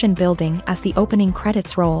 anticipation building as the opening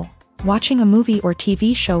credits roll. Watching a movie or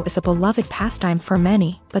TV show is a beloved pastime for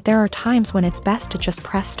many, but there are times when it's best to just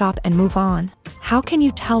press stop and move on. How can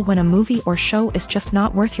you tell when a movie or show is just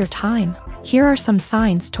not worth your time? Here are some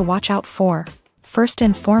signs to watch out for. First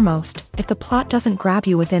and foremost, if the plot doesn't grab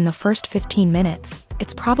you within the first 15 minutes,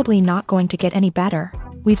 it's probably not going to get any better.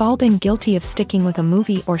 We've all been guilty of sticking with a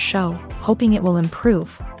movie or show, hoping it will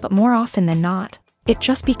improve, but more often than not, it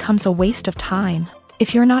just becomes a waste of time.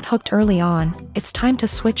 If you're not hooked early on, it's time to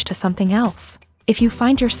switch to something else. If you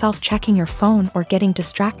find yourself checking your phone or getting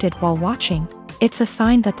distracted while watching, It's a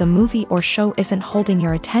sign that the movie or show isn't holding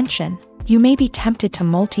your attention. You may be tempted to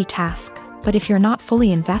multitask, but if you're not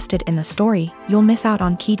fully invested in the story, you'll miss out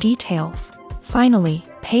on key details. Finally,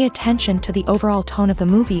 pay attention to the overall tone of the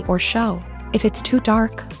movie or show. If it's too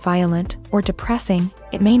dark, violent, or depressing,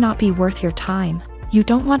 it may not be worth your time. You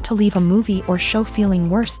don't want to leave a movie or show feeling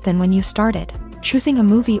worse than when you started. Choosing a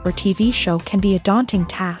movie or TV show can be a daunting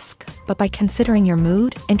task, but by considering your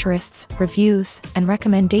mood, interests, reviews, and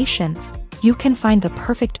recommendations, you can find the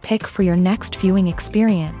perfect pick for your next viewing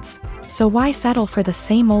experience. So why settle for the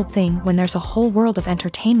same old thing when there's a whole world of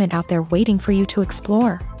entertainment out there waiting for you to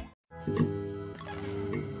explore?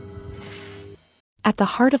 At the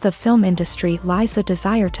heart of the film industry lies the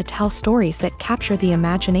desire to tell stories that capture the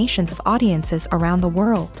imaginations of audiences around the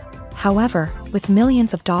world. However, with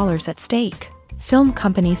millions of dollars at stake, film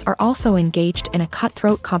companies are also engaged in a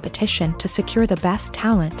cutthroat competition to secure the best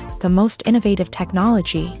talent, the most innovative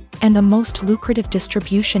technology, and the most lucrative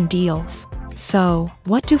distribution deals. So,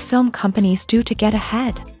 what do film companies do to get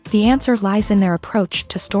ahead? The answer lies in their approach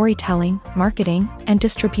to storytelling, marketing, and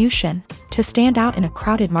distribution. To stand out in a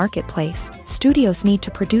crowded marketplace, studios need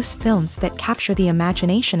to produce films that capture the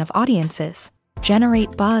imagination of audiences,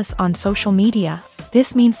 generate buzz on social media.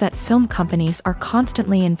 This means that film companies are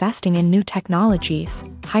constantly investing in new technologies,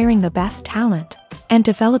 hiring the best talent, and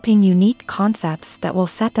developing unique concepts that will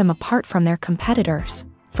set them apart from their competitors.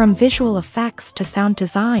 From visual effects to sound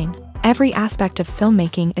design, every aspect of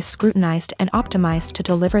filmmaking is scrutinized and optimized to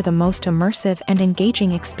deliver the most immersive and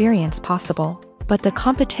engaging experience possible. But the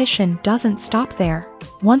competition doesn't stop there.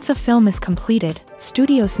 Once a film is completed,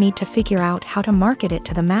 studios need to figure out how to market it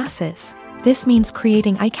to the masses. This means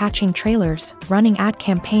creating eye-catching trailers, running ad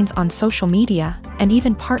campaigns on social media, and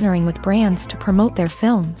even partnering with brands to promote their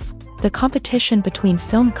films. The competition between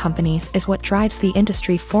film companies is what drives the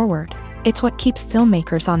industry forward. It's what keeps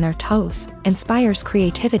filmmakers on their toes, inspires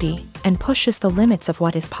creativity, and pushes the limits of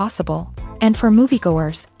what is possible. And for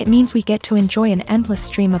moviegoers, it means we get to enjoy an endless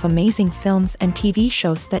stream of amazing films and TV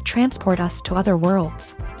shows that transport us to other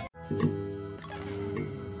worlds.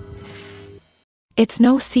 It's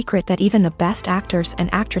no secret that even the best actors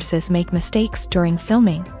and actresses make mistakes during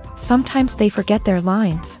filming. Sometimes they forget their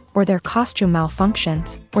lines, or their costume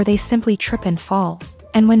malfunctions, or they simply trip and fall.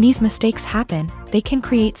 And when these mistakes happen, they can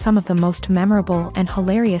create some of the most memorable and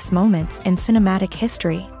hilarious moments in cinematic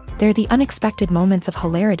history. They're the unexpected moments of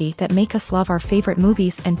hilarity that make us love our favorite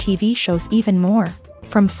movies and TV shows even more.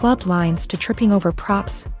 From flubbed lines to tripping over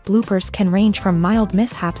props, bloopers can range from mild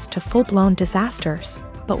mishaps to full-blown disasters.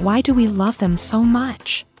 But why do we love them so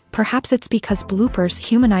much? Perhaps it's because bloopers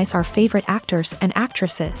humanize our favorite actors and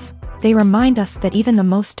actresses. They remind us that even the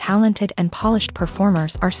most talented and polished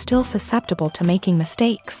performers are still susceptible to making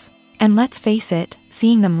mistakes. And let's face it,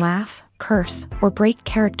 seeing them laugh, curse, or break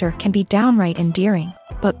character can be downright endearing.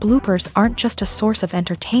 But bloopers aren't just a source of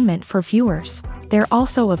entertainment for viewers. They're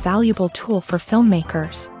also a valuable tool for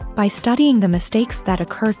filmmakers. By studying the mistakes that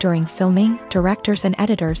occur during filming, directors and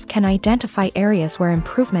editors can identify areas where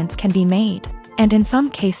improvements can be made. And in some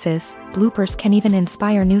cases, bloopers can even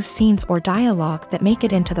inspire new scenes or dialogue that make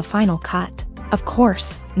it into the final cut. Of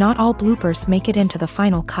course, not all bloopers make it into the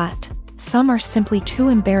final cut. Some are simply too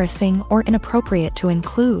embarrassing or inappropriate to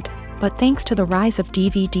include. But thanks to the rise of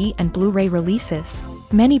DVD and Blu-ray releases,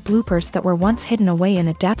 many bloopers that were once hidden away in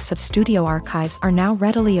the depths of studio archives are now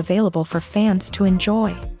readily available for fans to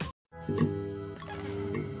enjoy.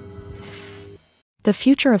 The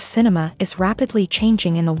future of cinema is rapidly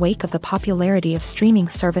changing in the wake of the popularity of streaming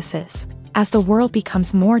services. As the world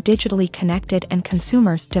becomes more digitally connected and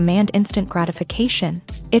consumers demand instant gratification,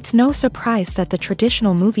 it's no surprise that the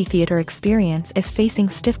traditional movie theater experience is facing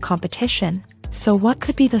stiff competition. So what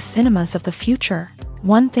could be the cinemas of the future?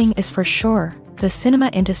 One thing is for sure, the cinema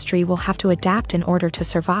industry will have to adapt in order to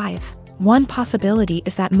survive. One possibility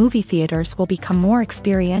is that movie theaters will become more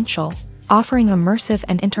experiential, offering immersive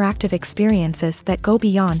and interactive experiences that go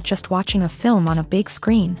beyond just watching a film on a big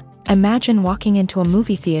screen. Imagine walking into a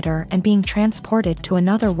movie theater and being transported to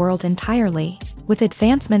another world entirely. With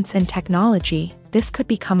advancements in technology, this could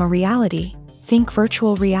become a reality. Think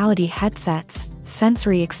virtual reality headsets,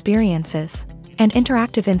 sensory experiences, and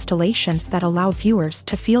interactive installations that allow viewers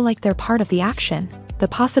to feel like they're part of the action. The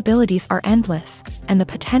possibilities are endless, and the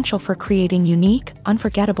potential for creating unique,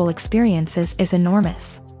 unforgettable experiences is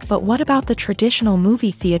enormous. But what about the traditional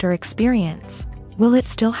movie theater experience? Will it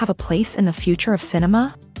still have a place in the future of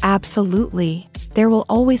cinema? Absolutely. There will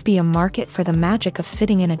always be a market for the magic of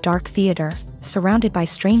sitting in a dark theater, surrounded by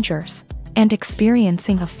strangers, and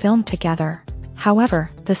experiencing a film together. However,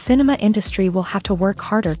 the cinema industry will have to work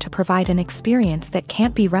harder to provide an experience that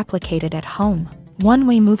can't be replicated at home. One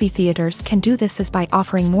way movie theaters can do this is by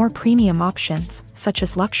offering more premium options, such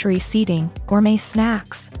as luxury seating, gourmet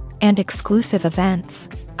snacks, and exclusive events.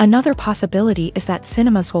 Another possibility is that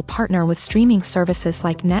cinemas will partner with streaming services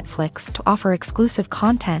like Netflix to offer exclusive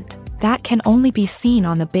content that can only be seen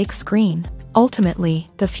on the big screen. Ultimately,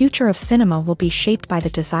 the future of cinema will be shaped by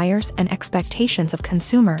the desires and expectations of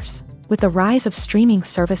consumers. With the rise of streaming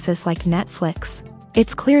services like Netflix,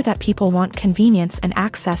 it's clear that people want convenience and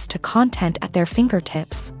access to content at their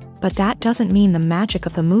fingertips. But that doesn't mean the magic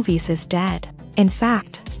of the movies is dead. In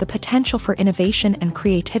fact, the potential for innovation and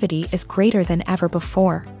creativity is greater than ever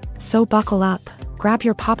before. So buckle up, grab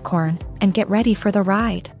your popcorn, and get ready for the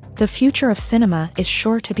ride. The future of cinema is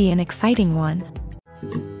sure to be an exciting one.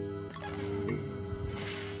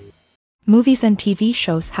 Movies and TV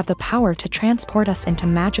shows have the power to transport us into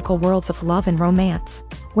magical worlds of love and romance,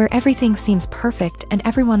 where everything seems perfect and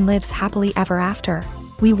everyone lives happily ever after.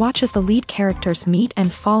 We watch as the lead characters meet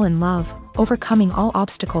and fall in love, overcoming all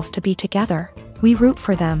obstacles to be together. We root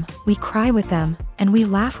for them, we cry with them, and we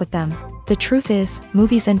laugh with them. The truth is,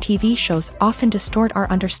 movies and TV shows often distort our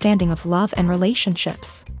understanding of love and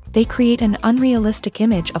relationships. They create an unrealistic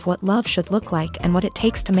image of what love should look like and what it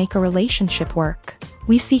takes to make a relationship work.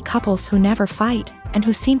 We see couples who never fight, and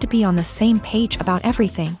who seem to be on the same page about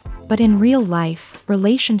everything. But in real life,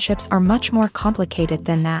 relationships are much more complicated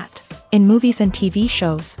than that. In movies and TV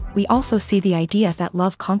shows, we also see the idea that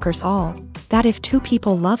love conquers all. That if two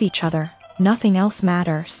people love each other, nothing else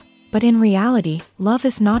matters. But in reality, love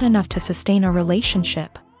is not enough to sustain a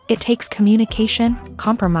relationship. It takes communication,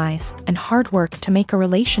 compromise, and hard work to make a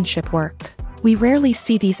relationship work. We rarely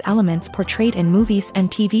see these elements portrayed in movies and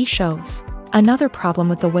TV shows. Another problem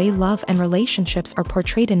with the way love and relationships are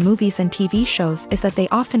portrayed in movies and TV shows is that they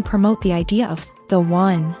often promote the idea of the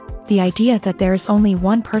one. The idea that there is only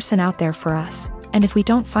one person out there for us, and if we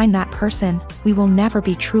don't find that person, we will never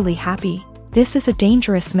be truly happy. This is a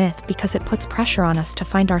dangerous myth because it puts pressure on us to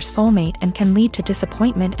find our soulmate and can lead to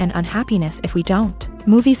disappointment and unhappiness if we don't.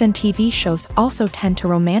 Movies and TV shows also tend to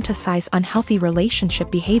romanticize unhealthy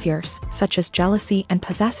relationship behaviors, such as jealousy and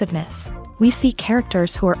possessiveness. We see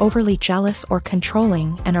characters who are overly jealous or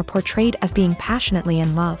controlling and are portrayed as being passionately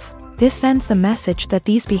in love. This sends the message that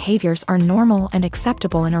these behaviors are normal and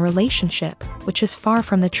acceptable in a relationship, which is far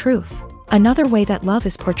from the truth. Another way that love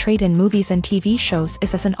is portrayed in movies and TV shows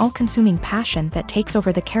is as an all-consuming passion that takes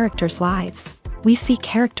over the characters' lives. We see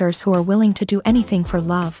characters who are willing to do anything for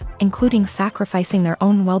love, including sacrificing their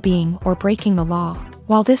own well-being or breaking the law.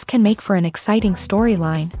 While this can make for an exciting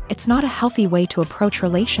storyline, it's not a healthy way to approach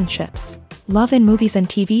relationships. Love in movies and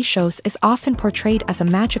TV shows is often portrayed as a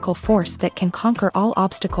magical force that can conquer all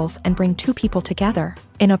obstacles and bring two people together.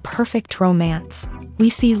 In a perfect romance, we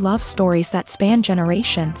see love stories that span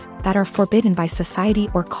generations, that are forbidden by society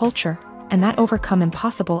or culture, and that overcome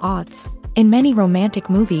impossible odds. In many romantic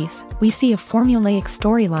movies, we see a formulaic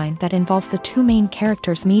storyline that involves the two main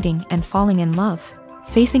characters meeting and falling in love,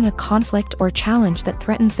 facing a conflict or challenge that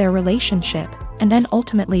threatens their relationship, and then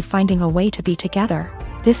ultimately finding a way to be together.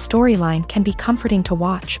 This storyline can be comforting to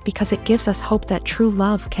watch because it gives us hope that true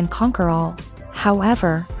love can conquer all.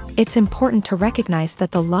 However, it's important to recognize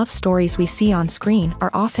that the love stories we see on screen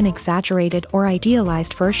are often exaggerated or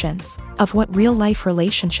idealized versions of what real-life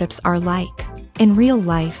relationships are like. In real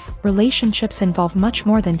life, relationships involve much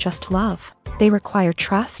more than just love. They require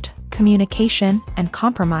trust, communication, and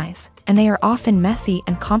compromise, and they are often messy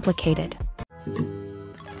and complicated.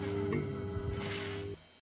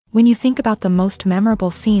 When you think about the most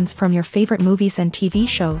memorable scenes from your favorite movies and TV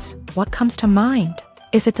shows, what comes to mind?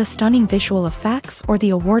 Is it the stunning visual effects or the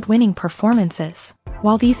award-winning performances?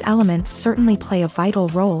 While these elements certainly play a vital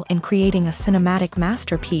role in creating a cinematic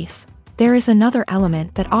masterpiece, there is another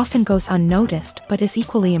element that often goes unnoticed but is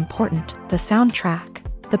equally important: the soundtrack.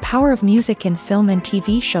 The power of music in film and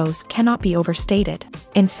TV shows cannot be overstated.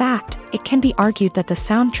 In fact, it can be argued that the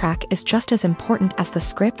soundtrack is just as important as the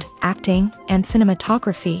script, acting, and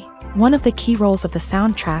cinematography. One of the key roles of the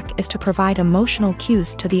soundtrack is to provide emotional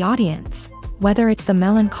cues to the audience. Whether it's the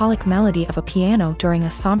melancholic melody of a piano during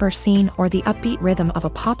a somber scene or the upbeat rhythm of a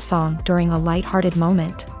pop song during a lighthearted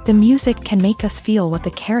moment, the music can make us feel what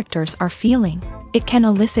the characters are feeling. It can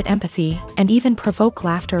elicit empathy and even provoke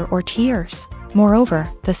laughter or tears. Moreover,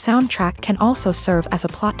 the soundtrack can also serve as a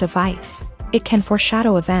plot device. It can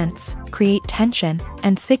foreshadow events, create tension,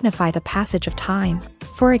 and signify the passage of time.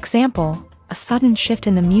 For example, a sudden shift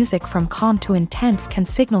in the music from calm to intense can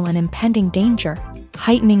signal an impending danger,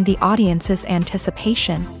 heightening the audience's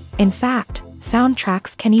anticipation. In fact,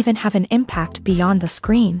 soundtracks can even have an impact beyond the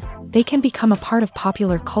screen. They can become a part of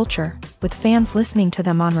popular culture, with fans listening to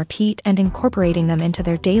them on repeat and incorporating them into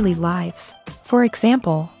their daily lives. For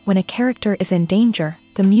example, when a character is in danger,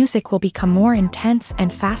 the music will become more intense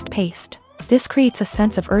and fast-paced. This creates a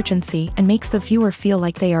sense of urgency and makes the viewer feel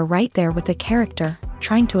like they are right there with the character,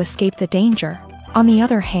 trying to escape the danger. On the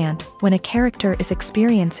other hand, when a character is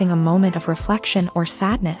experiencing a moment of reflection or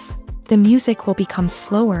sadness, the music will become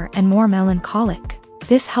slower and more melancholic.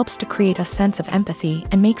 This helps to create a sense of empathy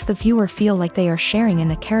and makes the viewer feel like they are sharing in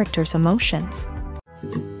the character's emotions.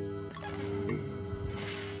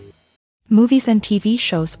 Movies and TV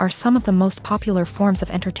shows are some of the most popular forms of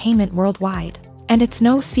entertainment worldwide, and it's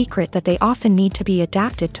no secret that they often need to be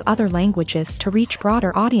adapted to other languages to reach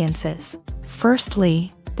broader audiences.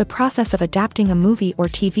 Firstly, the process of adapting a movie or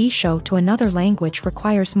TV show to another language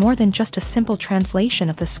requires more than just a simple translation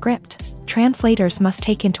of the script. Translators must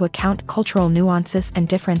take into account cultural nuances and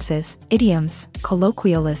differences, idioms,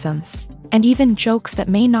 colloquialisms, and even jokes that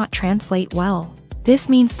may not translate well. This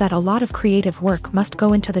means that a lot of creative work must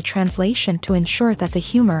go into the translation to ensure that the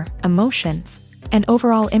humor, emotions, and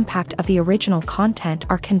overall impact of the original content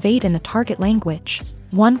are conveyed in the target language.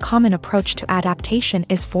 One common approach to adaptation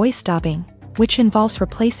is voice dubbing, which involves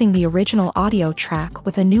replacing the original audio track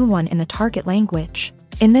with a new one in the target language.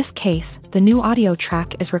 In this case, the new audio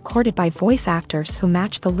track is recorded by voice actors who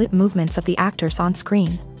match the lip movements of the actors on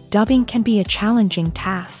screen. Dubbing can be a challenging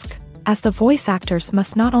task, as the voice actors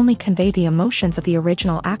must not only convey the emotions of the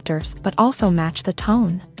original actors but also match the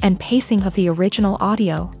tone and pacing of the original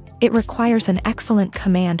audio. It requires an excellent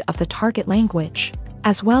command of the target language,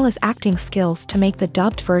 as well as acting skills to make the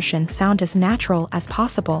dubbed version sound as natural as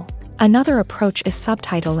possible. Another approach is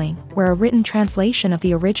subtitling, where a written translation of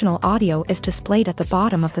the original audio is displayed at the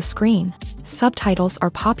bottom of the screen. Subtitles are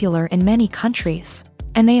popular in many countries,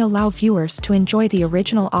 and they allow viewers to enjoy the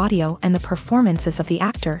original audio and the performances of the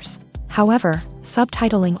actors. However,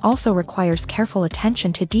 subtitling also requires careful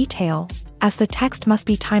attention to detail, as the text must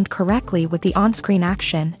be timed correctly with the on-screen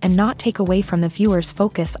action and not take away from the viewer's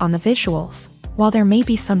focus on the visuals. While there may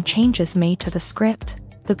be some changes made to the script,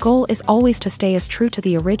 the goal is always to stay as true to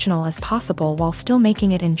the original as possible while still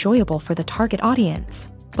making it enjoyable for the target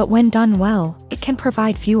audience. But when done well, it can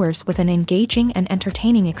provide viewers with an engaging and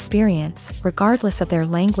entertaining experience, regardless of their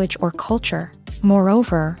language or culture.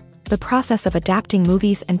 Moreover, the process of adapting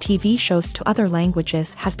movies and TV shows to other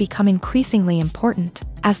languages has become increasingly important,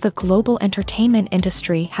 as the global entertainment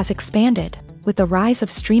industry has expanded, with the rise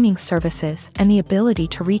of streaming services and the ability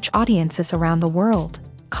to reach audiences around the world.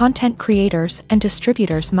 Content creators and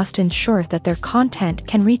distributors must ensure that their content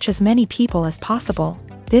can reach as many people as possible.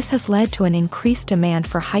 This has led to an increased demand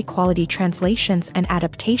for high-quality translations and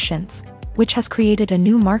adaptations, which has created a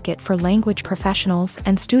new market for language professionals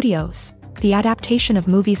and studios. The adaptation of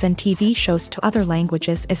movies and TV shows to other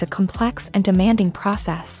languages is a complex and demanding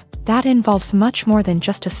process that involves much more than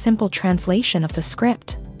just a simple translation of the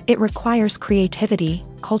script. It requires creativity,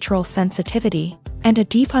 cultural sensitivity, and a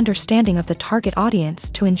deep understanding of the target audience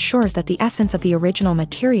to ensure that the essence of the original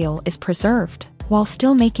material is preserved, while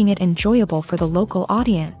still making it enjoyable for the local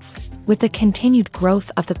audience. With the continued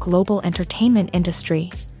growth of the global entertainment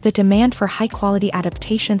industry, the demand for high-quality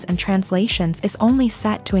adaptations and translations is only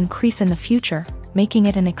set to increase in the future, making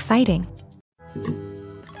it an exciting.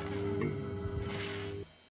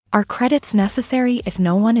 Are credits necessary if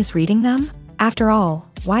no one is reading them? After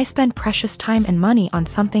all, why spend precious time and money on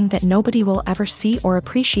something that nobody will ever see or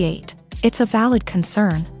appreciate? It's a valid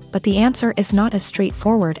concern, but the answer is not as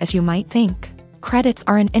straightforward as you might think. Credits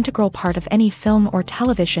are an integral part of any film or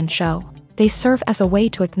television show. They serve as a way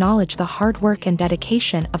to acknowledge the hard work and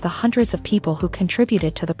dedication of the hundreds of people who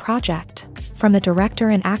contributed to the project. From the director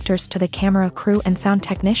and actors to the camera crew and sound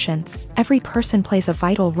technicians, every person plays a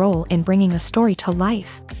vital role in bringing a story to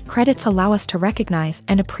life. Credits allow us to recognize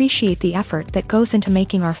and appreciate the effort that goes into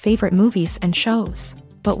making our favorite movies and shows.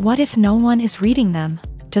 But what if no one is reading them?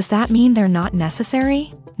 Does that mean they're not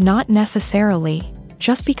necessary? Not necessarily.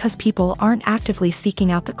 Just because people aren't actively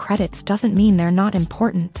seeking out the credits doesn't mean they're not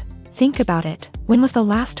important. Think about it. When was the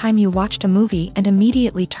last time you watched a movie and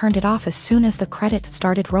immediately turned it off as soon as the credits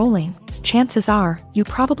started rolling? Chances are, you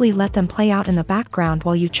probably let them play out in the background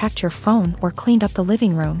while you checked your phone or cleaned up the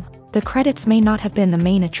living room. The credits may not have been the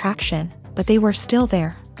main attraction, but they were still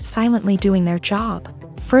there, silently doing their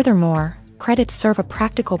job. Furthermore, credits serve a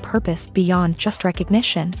practical purpose beyond just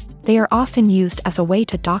recognition. They are often used as a way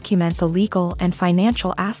to document the legal and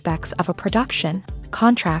financial aspects of a production.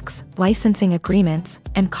 Contracts, licensing agreements,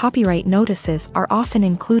 and copyright notices are often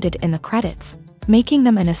included in the credits, making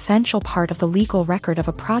them an essential part of the legal record of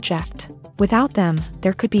a project. Without them,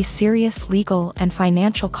 there could be serious legal and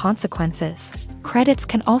financial consequences. Credits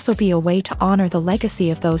can also be a way to honor the legacy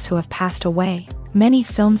of those who have passed away. Many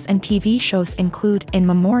films and TV shows include in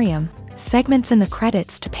memoriam segments in the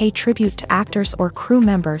credits to pay tribute to actors or crew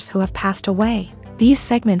members who have passed away. These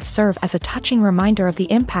segments serve as a touching reminder of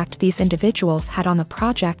the impact these individuals had on the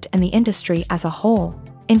project and the industry as a whole.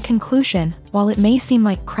 In conclusion, while it may seem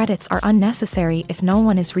like credits are unnecessary if no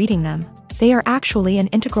one is reading them, they are actually an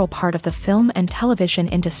integral part of the film and television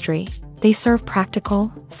industry. They serve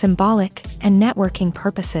practical, symbolic, and networking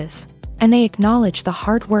purposes, and they acknowledge the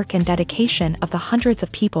hard work and dedication of the hundreds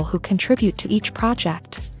of people who contribute to each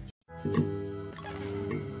project.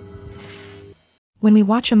 When we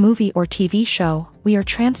watch a movie or TV show, we are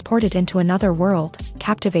transported into another world,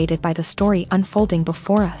 captivated by the story unfolding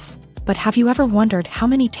before us. But have you ever wondered how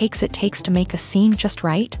many takes it takes to make a scene just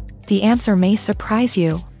right? The answer may surprise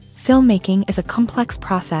you. Filmmaking is a complex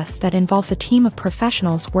process that involves a team of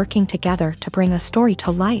professionals working together to bring a story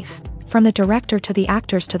to life. From the director to the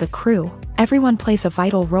actors to the crew, everyone plays a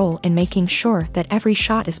vital role in making sure that every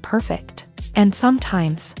shot is perfect. And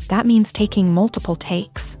sometimes, that means taking multiple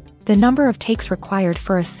takes. The number of takes required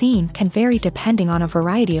for a scene can vary depending on a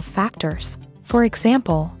variety of factors. For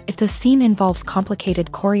example, if the scene involves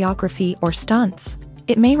complicated choreography or stunts,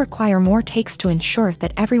 it may require more takes to ensure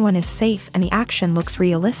that everyone is safe and the action looks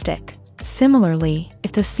realistic. Similarly,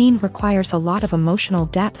 if the scene requires a lot of emotional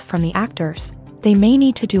depth from the actors, they may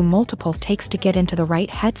need to do multiple takes to get into the right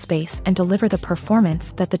headspace and deliver the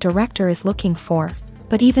performance that the director is looking for.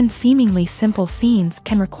 But even seemingly simple scenes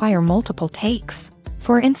can require multiple takes.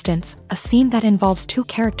 For instance, a scene that involves two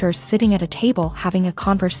characters sitting at a table having a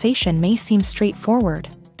conversation may seem straightforward,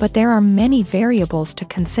 but there are many variables to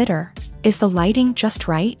consider. Is the lighting just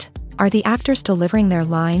right? Are the actors delivering their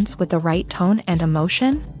lines with the right tone and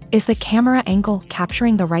emotion? Is the camera angle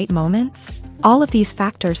capturing the right moments? All of these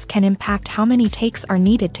factors can impact how many takes are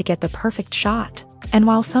needed to get the perfect shot. And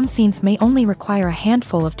while some scenes may only require a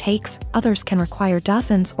handful of takes, others can require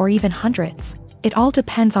dozens or even hundreds. It all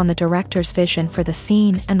depends on the director's vision for the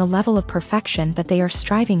scene and the level of perfection that they are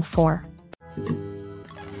striving for.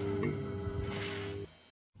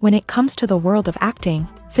 When it comes to the world of acting,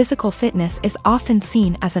 physical fitness is often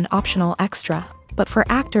seen as an optional extra. But for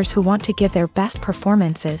actors who want to give their best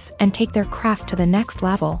performances and take their craft to the next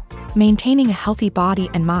level, maintaining a healthy body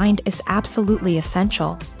and mind is absolutely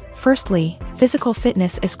essential. Firstly, physical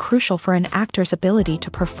fitness is crucial for an actor's ability to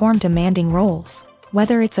perform demanding roles.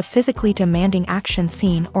 Whether it's a physically demanding action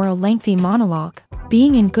scene or a lengthy monologue,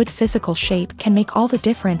 being in good physical shape can make all the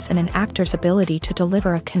difference in an actor's ability to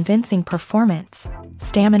deliver a convincing performance.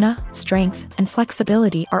 Stamina, strength, and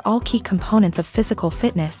flexibility are all key components of physical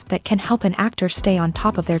fitness that can help an actor stay on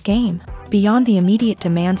top of their game. Beyond the immediate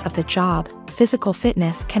demands of the job, physical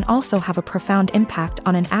fitness can also have a profound impact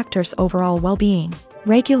on an actor's overall well-being.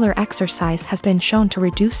 Regular exercise has been shown to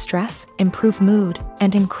reduce stress, improve mood,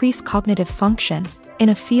 and increase cognitive function. In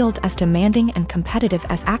a field as demanding and competitive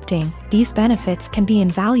as acting, these benefits can be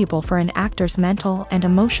invaluable for an actor's mental and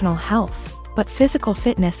emotional health. But physical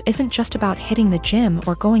fitness isn't just about hitting the gym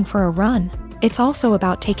or going for a run. It's also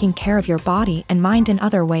about taking care of your body and mind in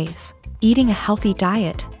other ways. Eating a healthy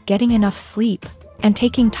diet, getting enough sleep, and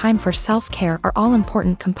taking time for self-care are all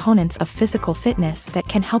important components of physical fitness that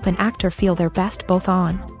can help an actor feel their best both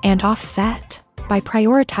on and off set. By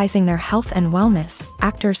prioritizing their health and wellness,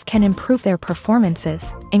 actors can improve their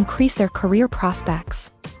performances, increase their career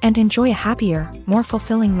prospects, and enjoy a happier, more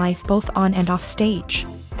fulfilling life both on and off stage.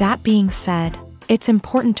 That being said, it's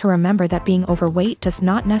important to remember that being overweight does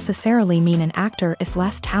not necessarily mean an actor is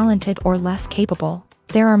less talented or less capable.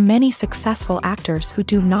 There are many successful actors who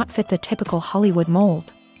do not fit the typical Hollywood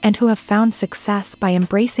mold, and who have found success by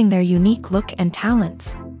embracing their unique look and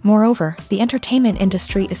talents. Moreover, the entertainment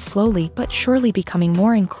industry is slowly but surely becoming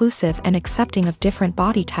more inclusive and accepting of different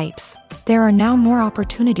body types. There are now more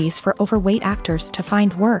opportunities for overweight actors to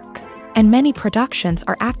find work, and many productions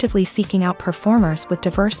are actively seeking out performers with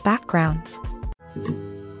diverse backgrounds.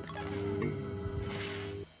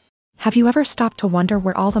 Have you ever stopped to wonder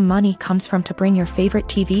where all the money comes from to bring your favorite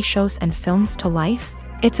TV shows and films to life?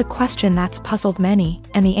 It's a question that's puzzled many,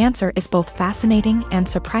 and the answer is both fascinating and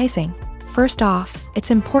surprising. First off,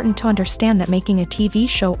 it's important to understand that making a TV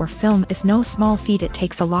show or film is no small feat. It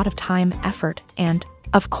takes a lot of time, effort, and,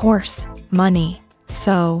 of course, money.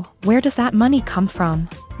 So, where does that money come from?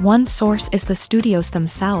 One source is the studios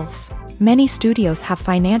themselves. Many studios have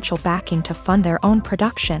financial backing to fund their own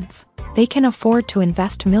productions. They can afford to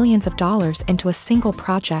invest millions of dollars into a single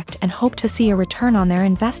project and hope to see a return on their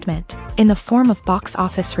investment, in the form of box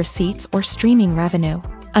office receipts or streaming revenue.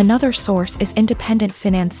 Another source is independent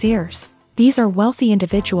financiers. These are wealthy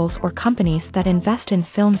individuals or companies that invest in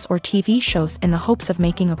films or TV shows in the hopes of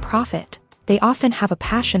making a profit. They often have a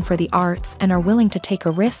passion for the arts and are willing to take a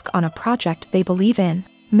risk on a project they believe in.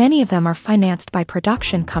 Many of them are financed by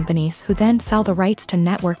production companies who then sell the rights to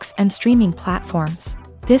networks and streaming platforms.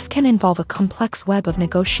 This can involve a complex web of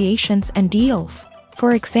negotiations and deals.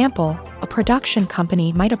 For example, a production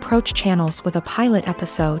company might approach channels with a pilot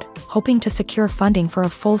episode, hoping to secure funding for a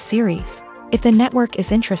full series. If the network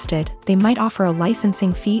is interested, they might offer a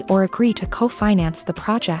licensing fee or agree to co-finance the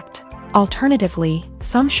project. Alternatively,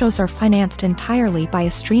 some shows are financed entirely by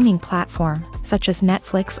a streaming platform, such as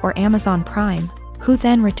Netflix or Amazon Prime, who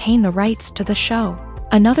then retain the rights to the show.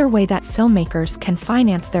 Another way that filmmakers can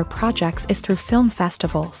finance their projects is through film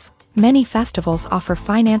festivals. Many festivals offer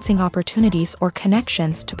financing opportunities or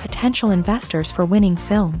connections to potential investors for winning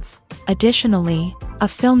films. Additionally, a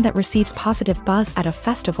film that receives positive buzz at a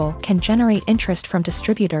festival can generate interest from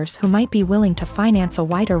distributors who might be willing to finance a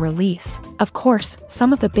wider release. Of course,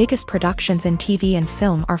 some of the biggest productions in TV and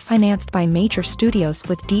film are financed by major studios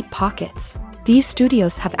with deep pockets. These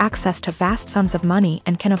studios have access to vast sums of money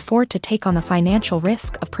and can afford to take on the financial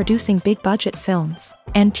risk of producing big-budget films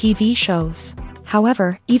and TV shows.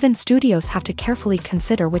 However, even studios have to carefully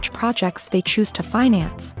consider which projects they choose to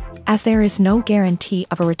finance, as there is no guarantee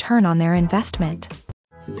of a return on their investment.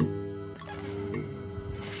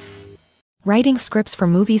 Writing scripts for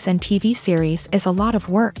movies and TV series is a lot of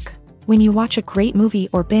work. When you watch a great movie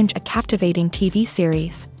or binge a captivating TV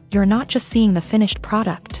series, you're not just seeing the finished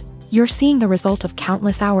product. You're seeing the result of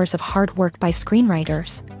countless hours of hard work by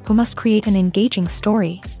screenwriters, who must create an engaging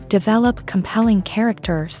story, develop compelling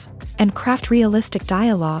characters, and craft realistic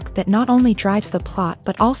dialogue that not only drives the plot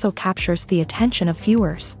but also captures the attention of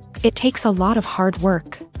viewers. It takes a lot of hard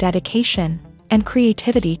work, dedication, and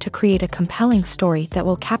creativity to create a compelling story that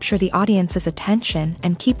will capture the audience's attention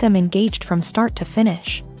and keep them engaged from start to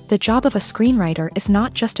finish. The job of a screenwriter is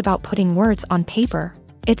not just about putting words on paper.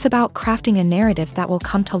 It's about crafting a narrative that will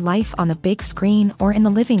come to life on the big screen or in the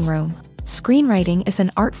living room. Screenwriting is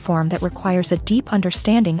an art form that requires a deep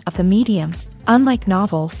understanding of the medium. Unlike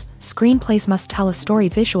novels, screenplays must tell a story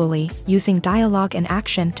visually, using dialogue and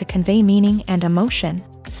action to convey meaning and emotion.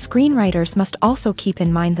 Screenwriters must also keep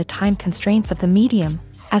in mind the time constraints of the medium,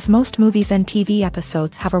 as most movies and TV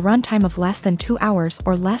episodes have a runtime of less than 2 hours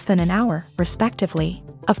or less than an hour, respectively.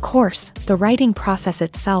 Of course, the writing process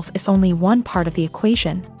itself is only one part of the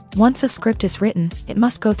equation. Once a script is written, it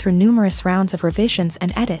must go through numerous rounds of revisions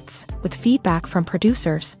and edits, with feedback from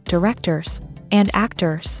producers, directors, and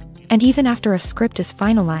actors. And even after a script is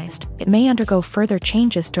finalized, it may undergo further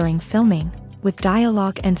changes during filming, with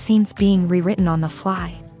dialogue and scenes being rewritten on the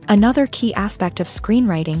fly. Another key aspect of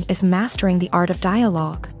screenwriting is mastering the art of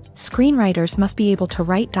dialogue. Screenwriters must be able to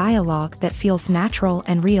write dialogue that feels natural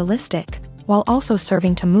and realistic, while also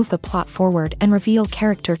serving to move the plot forward and reveal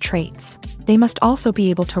character traits. They must also be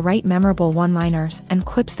able to write memorable one-liners and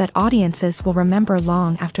quips that audiences will remember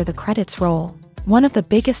long after the credits roll. One of the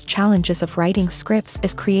biggest challenges of writing scripts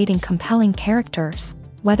is creating compelling characters.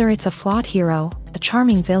 Whether it's a flawed hero, a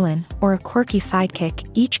charming villain, or a quirky sidekick,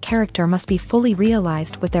 each character must be fully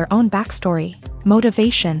realized with their own backstory,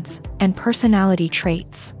 motivations, and personality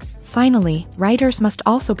traits. Finally, writers must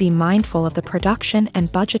also be mindful of the production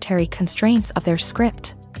and budgetary constraints of their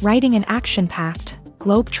script. Writing an action-packed,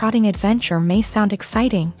 globe-trotting adventure may sound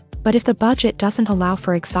exciting, but if the budget doesn't allow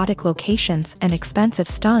for exotic locations and expensive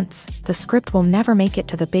stunts, the script will never make it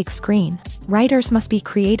to the big screen. Writers must be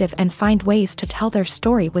creative and find ways to tell their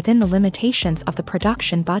story within the limitations of the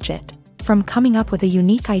production budget. From coming up with a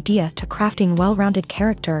unique idea to crafting well-rounded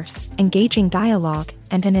characters, engaging dialogue,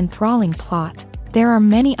 and an enthralling plot, there are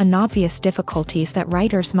many unobvious difficulties that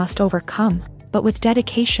writers must overcome, but with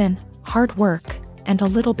dedication, hard work, and a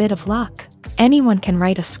little bit of luck, anyone can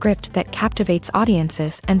write a script that captivates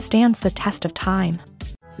audiences and stands the test of time.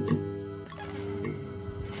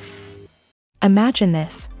 Imagine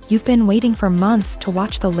this: you've been waiting for months to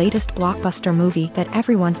watch the latest blockbuster movie that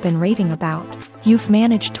everyone's been raving about. You've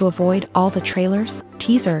managed to avoid all the trailers,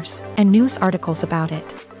 teasers, and news articles about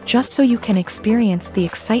it, just so you can experience the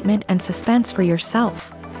excitement and suspense for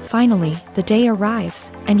yourself. Finally, the day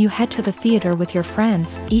arrives, and you head to the theater with your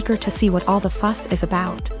friends, eager to see what all the fuss is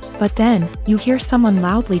about. But then, you hear someone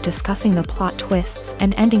loudly discussing the plot twists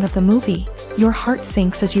and ending of the movie. Your heart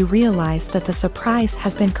sinks as you realize that the surprise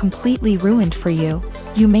has been completely ruined for you.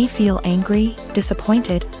 You may feel angry,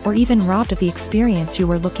 disappointed, or even robbed of the experience you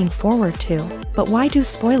were looking forward to. But why do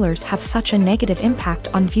spoilers have such a negative impact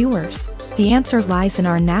on viewers? The answer lies in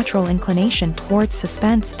our natural inclination towards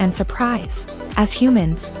suspense and surprise. As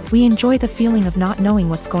humans, we enjoy the feeling of not knowing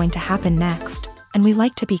what's going to happen next. and we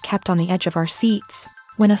like to be kept on the edge of our seats.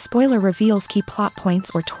 When a spoiler reveals key plot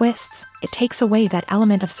points or twists, it takes away that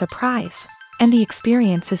element of surprise, and the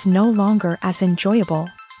experience is no longer as enjoyable.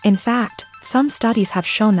 In fact, some studies have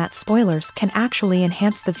shown that spoilers can actually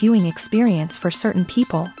enhance the viewing experience for certain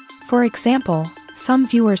people. For example, some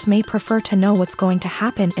viewers may prefer to know what's going to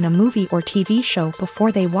happen in a movie or TV show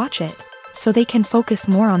before they watch it, so they can focus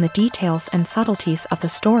more on the details and subtleties of the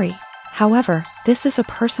story. However, this is a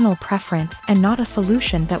personal preference and not a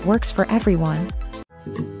solution that works for everyone.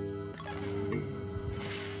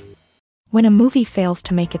 When a movie fails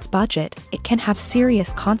to make its budget, it can have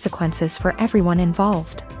serious consequences for everyone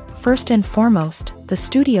involved. First and foremost, the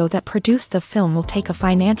studio that produced the film will take a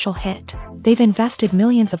financial hit. They've invested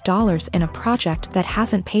millions of dollars in a project that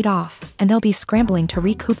hasn't paid off, and they'll be scrambling to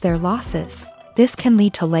recoup their losses. This can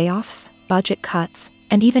lead to layoffs, budget cuts,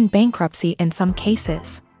 and even bankruptcy in some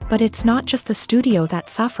cases. But it's not just the studio that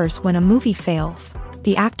suffers when a movie fails.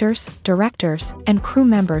 The actors, directors, and crew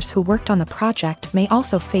members who worked on the project may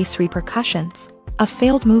also face repercussions. A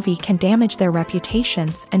failed movie can damage their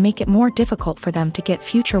reputations and make it more difficult for them to get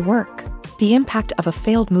future work. The impact of a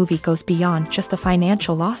failed movie goes beyond just the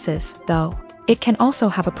financial losses, though. It can also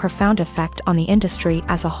have a profound effect on the industry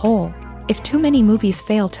as a whole. If too many movies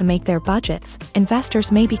fail to make their budgets,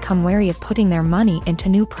 investors may become wary of putting their money into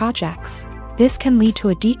new projects. This can lead to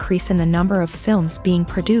a decrease in the number of films being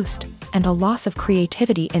produced, and a loss of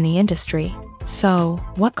creativity in the industry. So,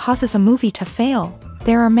 what causes a movie to fail?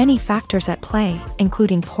 There are many factors at play,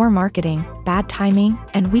 including poor marketing, bad timing,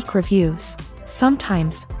 and weak reviews.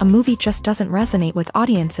 Sometimes, a movie just doesn't resonate with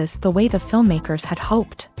audiences the way the filmmakers had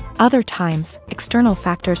hoped. Other times, external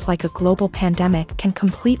factors like a global pandemic can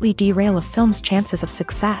completely derail a film's chances of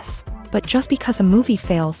success. But just because a movie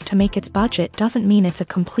fails to make its budget doesn't mean it's a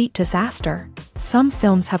complete disaster. Some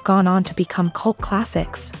films have gone on to become cult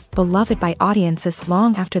classics, beloved by audiences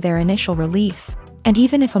long after their initial release. And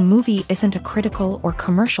even if a movie isn't a critical or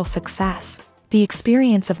commercial success, the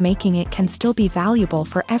experience of making it can still be valuable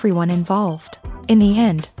for everyone involved. In the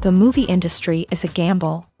end, the movie industry is a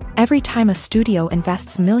gamble. Every time a studio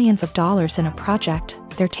invests millions of dollars in a project,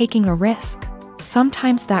 they're taking a risk.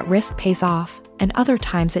 Sometimes that risk pays off, and other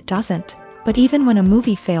times it doesn't. But even when a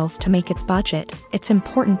movie fails to make its budget, it's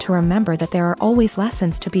important to remember that there are always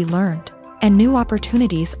lessons to be learned, and new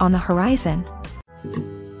opportunities on the horizon.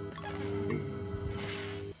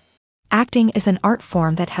 Acting is an art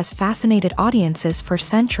form that has fascinated audiences for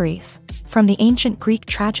centuries. From the ancient Greek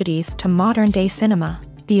tragedies to modern-day cinema,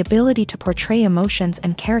 the ability to portray emotions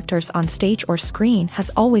and characters on stage or screen has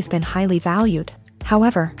always been highly valued.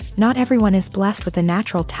 However, not everyone is blessed with a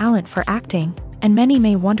natural talent for acting, and many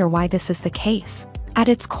may wonder why this is the case. At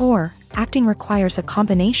its core, acting requires a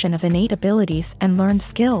combination of innate abilities and learned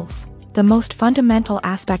skills. The most fundamental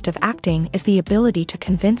aspect of acting is the ability to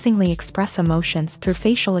convincingly express emotions through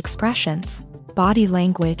facial expressions, body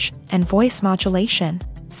language, and voice modulation.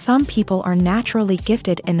 Some people are naturally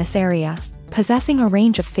gifted in this area, possessing a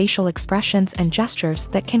range of facial expressions and gestures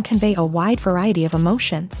that can convey a wide variety of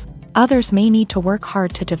emotions. Others may need to work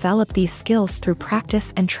hard to develop these skills through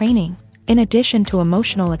practice and training. In addition to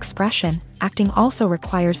emotional expression, acting also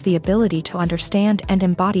requires the ability to understand and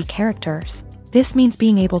embody characters. This means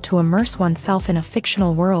being able to immerse oneself in a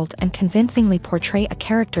fictional world and convincingly portray a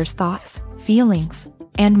character's thoughts, feelings,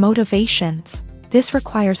 and motivations. This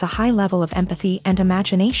requires a high level of empathy and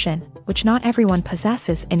imagination, which not everyone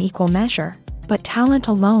possesses in equal measure. But talent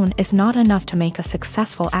alone is not enough to make a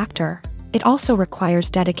successful actor. It also requires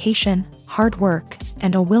dedication, hard work,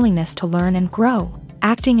 and a willingness to learn and grow.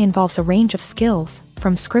 Acting involves a range of skills,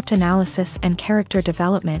 from script analysis and character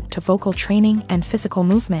development to vocal training and physical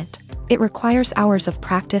movement. It requires hours of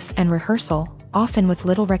practice and rehearsal, often with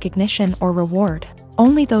little recognition or reward.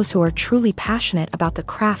 Only those who are truly passionate about the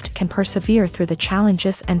craft can persevere through the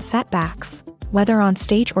challenges and setbacks. Whether on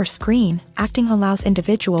stage or screen, acting allows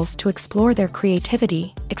individuals to explore their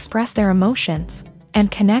creativity, express their emotions, and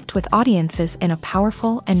connect with audiences in a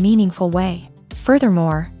powerful and meaningful way.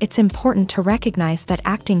 Furthermore, it's important to recognize that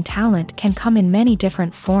acting talent can come in many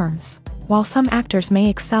different forms. While some actors may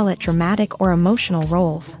excel at dramatic or emotional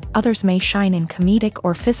roles, others may shine in comedic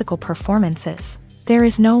or physical performances. There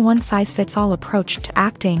is no one-size-fits-all approach to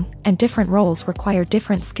acting, and different roles require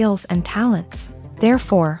different skills and talents.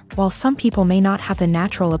 Therefore, while some people may not have the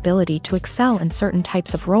natural ability to excel in certain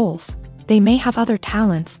types of roles, they may have other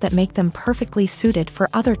talents that make them perfectly suited for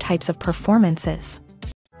other types of performances.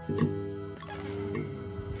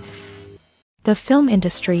 The film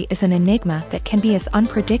industry is an enigma that can be as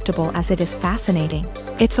unpredictable as it is fascinating.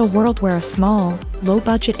 It's a world where a small,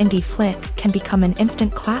 low-budget indie flick can become an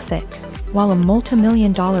instant classic. while a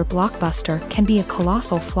multi-million-dollar blockbuster can be a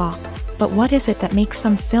colossal flop. But what is it that makes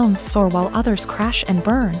some films soar while others crash and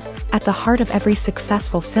burn? At the heart of every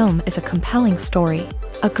successful film is a compelling story.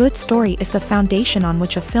 A good story is the foundation on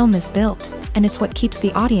which a film is built, and it's what keeps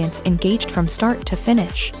the audience engaged from start to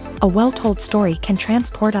finish. A well-told story can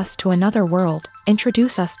transport us to another world,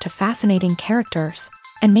 introduce us to fascinating characters,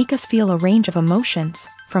 and make us feel a range of emotions,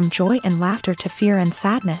 from joy and laughter to fear and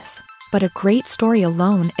sadness. But a great story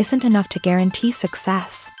alone isn't enough to guarantee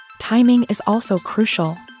success. Timing is also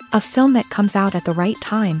crucial. A film that comes out at the right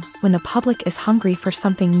time, when the public is hungry for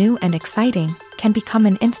something new and exciting, can become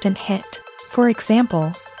an instant hit. For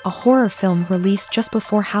example, a horror film released just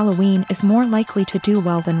before Halloween is more likely to do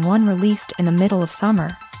well than one released in the middle of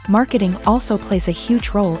summer. Marketing also plays a huge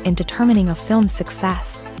role in determining a film's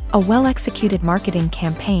success. A well-executed marketing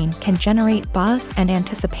campaign can generate buzz and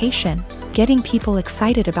anticipation, getting people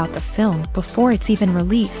excited about the film before it's even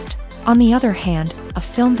released. On the other hand, a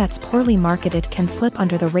film that's poorly marketed can slip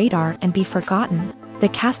under the radar and be forgotten. The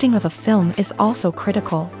casting of a film is also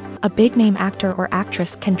critical. A big-name actor or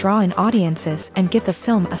actress can draw in audiences and give the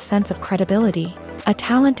film a sense of credibility. A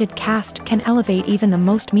talented cast can elevate even the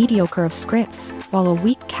most mediocre of scripts, while a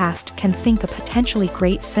weak cast can sink a potentially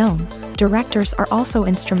great film. Directors are also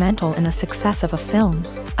instrumental in the success of a film.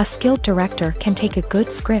 A skilled director can take a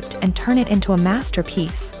good script and turn it into a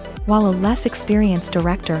masterpiece, while a less experienced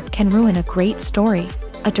director can ruin a great story.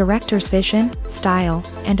 A director's vision, style,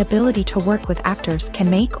 and ability to work with actors can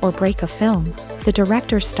make or break a film. The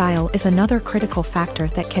director's style is another critical factor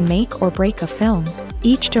that can make or break a film.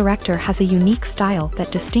 Each director has a unique style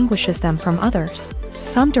that distinguishes them from others.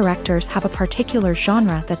 Some directors have a particular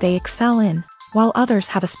genre that they excel in, while others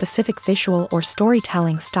have a specific visual or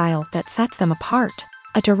storytelling style that sets them apart.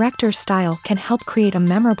 A director's style can help create a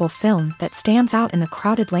memorable film that stands out in the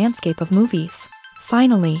crowded landscape of movies.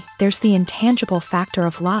 Finally, there's the intangible factor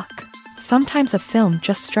of luck. Sometimes a film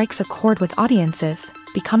just strikes a chord with audiences,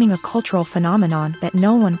 becoming a cultural phenomenon that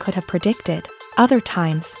no one could have predicted. Other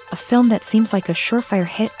times, a film that seems like a surefire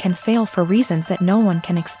hit can fail for reasons that no one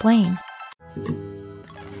can explain.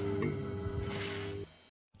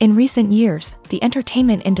 In recent years, the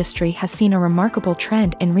entertainment industry has seen a remarkable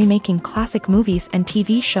trend in remaking classic movies and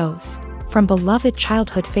TV shows. From beloved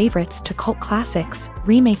childhood favorites to cult classics,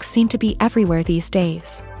 remakes seem to be everywhere these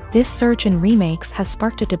days. This surge in remakes has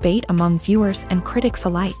sparked a debate among viewers and critics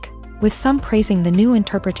alike, with some praising the new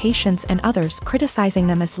interpretations and others criticizing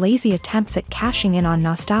them as lazy attempts at cashing in on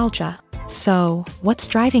nostalgia. So, what's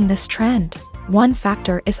driving this trend? One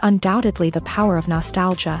factor is undoubtedly the power of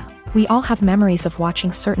nostalgia. We all have memories of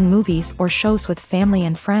watching certain movies or shows with family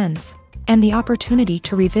and friends, and the opportunity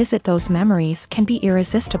to revisit those memories can be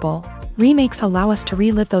irresistible. Remakes allow us to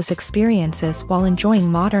relive those experiences while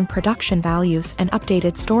enjoying modern production values and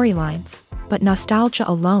updated storylines. But nostalgia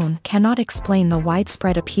alone cannot explain the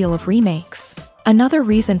widespread appeal of remakes. Another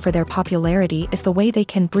reason for their popularity is the way they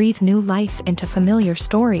can breathe new life into familiar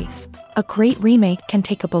stories. A great remake can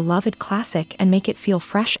take a beloved classic and make it feel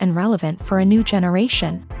fresh and relevant for a new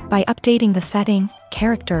generation. By updating the setting,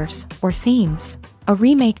 characters, or themes, a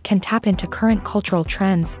remake can tap into current cultural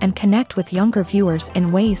trends and connect with younger viewers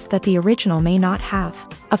in ways that the original may not have.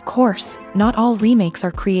 Of course, not all remakes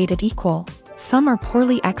are created equal. Some are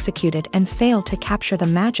poorly executed and fail to capture the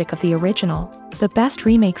magic of the original. The best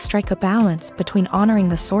remakes strike a balance between honoring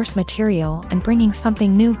the source material and bringing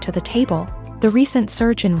something new to the table. The recent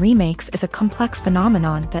surge in remakes is a complex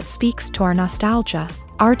phenomenon that speaks to our nostalgia,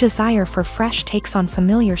 our desire for fresh takes on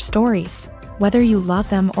familiar stories. Whether you love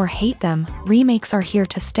them or hate them, remakes are here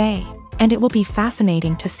to stay, and it will be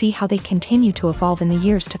fascinating to see how they continue to evolve in the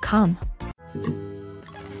years to come.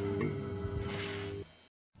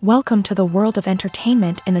 Welcome to the world of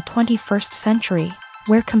entertainment in the 21st century,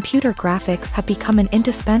 where computer graphics have become an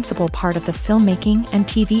indispensable part of the filmmaking and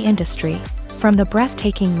TV industry. From the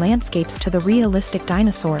breathtaking landscapes to the realistic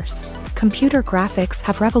dinosaurs, computer graphics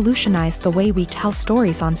have revolutionized the way we tell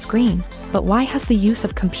stories on screen. But why has the use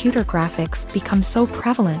of computer graphics become so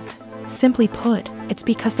prevalent? Simply put, it's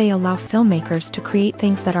because they allow filmmakers to create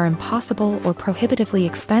things that are impossible or prohibitively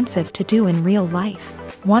expensive to do in real life.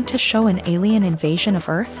 Want to show an alien invasion of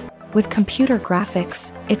Earth? With computer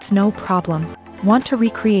graphics, it's no problem. Want to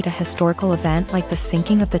recreate a historical event like the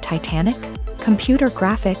sinking of the Titanic? Computer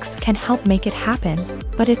graphics can help make it happen,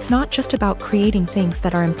 but it's not just about creating things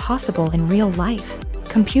that are impossible in real life.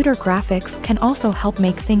 Computer graphics can also help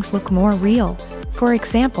make things look more real. For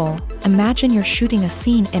example, imagine you're shooting a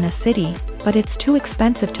scene in a city, but it's too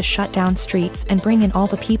expensive to shut down streets and bring in all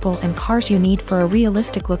the people and cars you need for a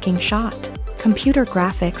realistic-looking shot. Computer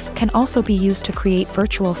graphics can also be used to create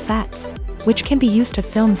virtual sets. which can be used to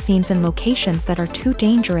film scenes in locations that are too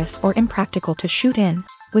dangerous or impractical to shoot in.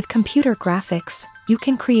 With computer graphics, you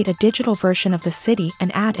can create a digital version of the city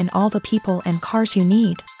and add in all the people and cars you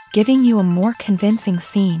need, giving you a more convincing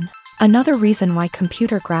scene. Another reason why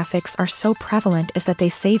computer graphics are so prevalent is that they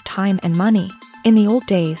save time and money. In the old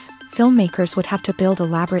days, filmmakers would have to build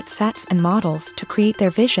elaborate sets and models to create their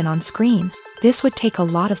vision on screen. This would take a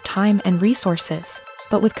lot of time and resources.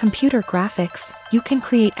 But with computer graphics, you can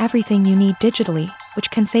create everything you need digitally, which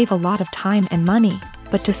can save a lot of time and money.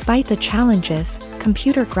 But despite the challenges,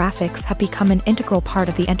 computer graphics have become an integral part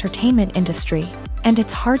of the entertainment industry, and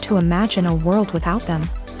it's hard to imagine a world without them.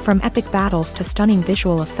 From epic battles to stunning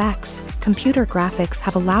visual effects, computer graphics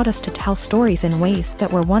have allowed us to tell stories in ways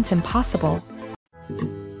that were once impossible.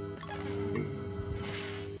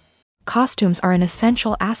 Costumes are an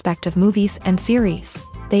essential aspect of movies and series.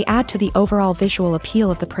 They add to the overall visual appeal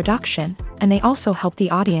of the production, and they also help the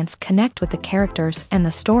audience connect with the characters and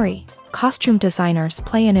the story. Costume designers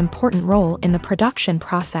play an important role in the production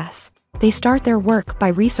process. They start their work by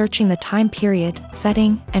researching the time period,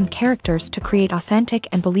 setting, and characters to create authentic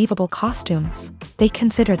and believable costumes. They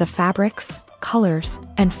consider the fabrics, colors,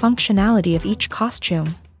 and functionality of each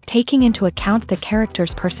costume, taking into account the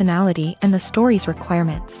character's personality and the story's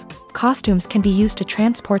requirements. Costumes can be used to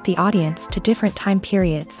transport the audience to different time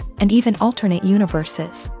periods and even alternate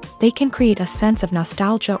universes. They can create a sense of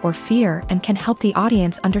nostalgia or fear and can help the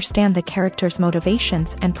audience understand the character's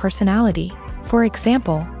motivations and personality. For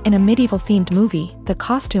example, in a medieval-themed movie, the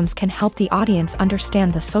costumes can help the audience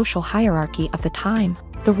understand the social hierarchy of the time.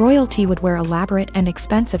 The royalty would wear elaborate and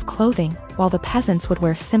expensive clothing, while the peasants would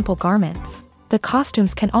wear simple garments. The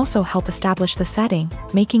costumes can also help establish the setting,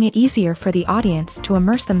 making it easier for the audience to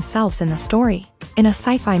immerse themselves in the story. In a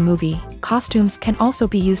sci-fi movie, costumes can also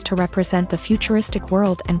be used to represent the futuristic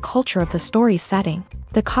world and culture of the story's setting.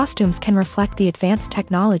 The costumes can reflect the advanced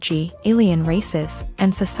technology, alien races,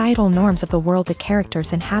 and societal norms of the world the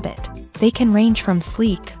characters inhabit. They can range from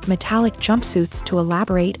sleek, metallic jumpsuits to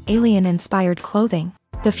elaborate, alien-inspired clothing.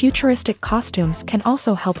 The futuristic costumes can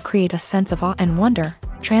also help create a sense of awe and wonder,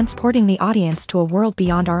 transporting the audience to a world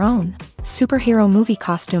beyond our own. Superhero movie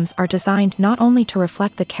costumes are designed not only to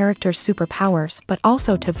reflect the character's superpowers but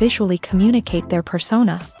also to visually communicate their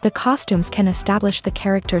persona. The costumes can establish the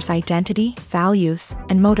character's identity, values,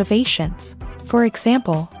 and motivations. For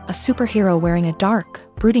example, a superhero wearing a dark,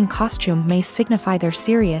 brooding costume may signify their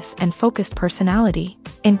serious and focused personality.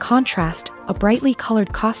 In contrast, a brightly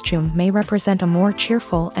colored costume may represent a more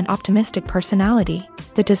cheerful and optimistic personality.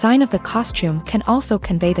 The design of the costume can also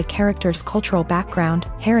convey the character's cultural background,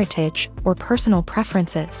 heritage, or personal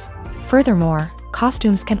preferences. Furthermore,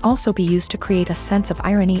 costumes can also be used to create a sense of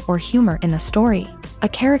irony or humor in the story. A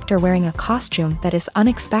character wearing a costume that is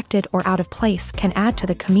unexpected or out of place can add to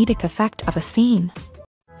the comedic effect of a scene.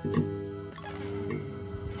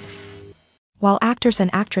 While actors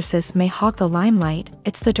and actresses may hog the limelight,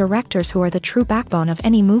 it's the directors who are the true backbone of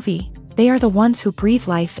any movie. They are the ones who breathe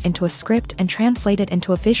life into a script and translate it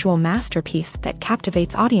into a visual masterpiece that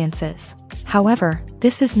captivates audiences. However,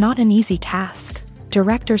 this is not an easy task.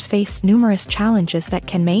 Directors face numerous challenges that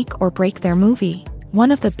can make or break their movie.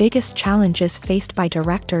 One of the biggest challenges faced by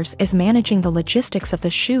directors is managing the logistics of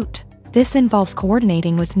the shoot. This involves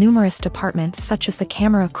coordinating with numerous departments such as the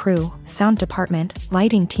camera crew, sound department,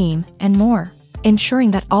 lighting team, and more.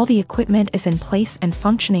 Ensuring that all the equipment is in place and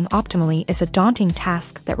functioning optimally is a daunting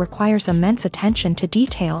task that requires immense attention to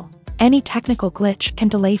detail. Any technical glitch can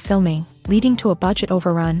delay filming, leading to a budget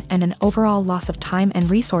overrun and an overall loss of time and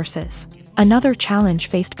resources. Another challenge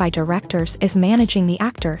faced by directors is managing the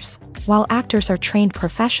actors. While actors are trained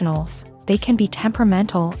professionals, they can be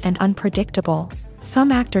temperamental and unpredictable.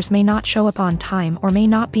 Some actors may not show up on time or may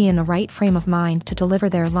not be in the right frame of mind to deliver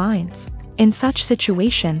their lines. In such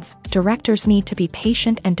situations, directors need to be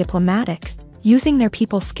patient and diplomatic, using their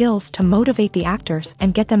people skills to motivate the actors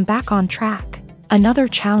and get them back on track. Another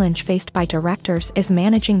challenge faced by directors is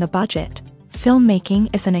managing the budget.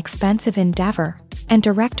 Filmmaking is an expensive endeavor, and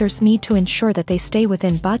directors need to ensure that they stay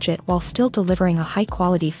within budget while still delivering a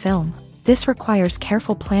high-quality film. This requires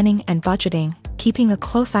careful planning and budgeting, keeping a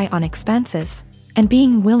close eye on expenses, and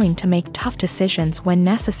being willing to make tough decisions when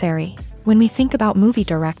necessary. When we think about movie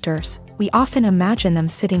directors, we often imagine them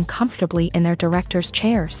sitting comfortably in their director's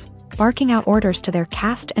chairs, barking out orders to their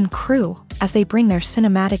cast and crew as they bring their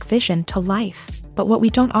cinematic vision to life. But what we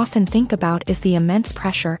don't often think about is the immense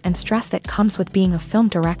pressure and stress that comes with being a film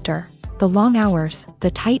director. The long hours,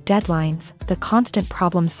 the tight deadlines, the constant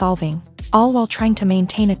problem solving, all while trying to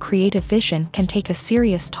maintain a creative vision can take a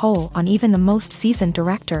serious toll on even the most seasoned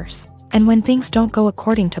directors. And when things don't go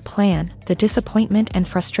according to plan, the disappointment and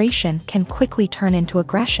frustration can quickly turn into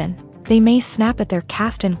aggression. They may snap at their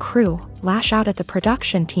cast and crew, lash out at the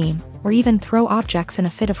production team, or even throw objects in a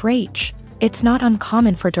fit of rage. It's not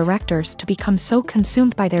uncommon for directors to become so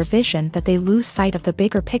consumed by their vision that they lose sight of the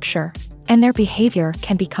bigger picture, and their behavior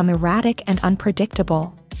can become erratic and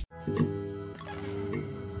unpredictable.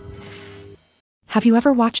 Have you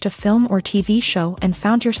ever watched a film or TV show and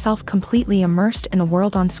found yourself completely immersed in the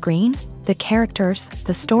world on screen? The characters,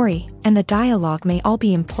 the story, and the dialogue may all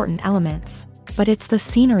be important elements, but it's the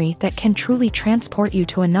scenery that can truly transport you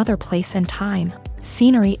to another place and time.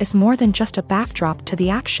 Scenery is more than just a backdrop to the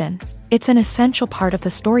action. It's an essential part of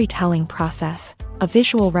the storytelling process, a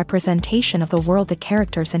visual representation of the world the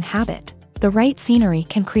characters inhabit. The right scenery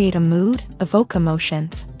can create a mood, evoke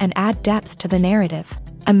emotions, and add depth to the narrative.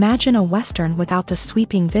 Imagine a Western without the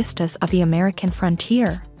sweeping vistas of the American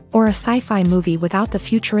frontier, or a sci-fi movie without the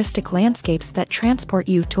futuristic landscapes that transport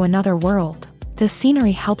you to another world. The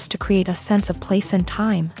scenery helps to create a sense of place and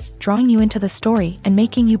time, drawing you into the story and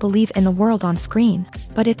making you believe in the world on screen.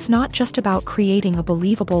 But it's not just about creating a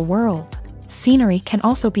believable world. Scenery can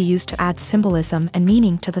also be used to add symbolism and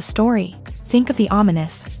meaning to the story. Think of the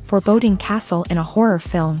ominous, foreboding castle in a horror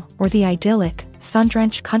film, or the idyllic,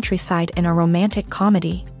 sun-drenched countryside in a romantic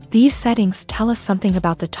comedy. These settings tell us something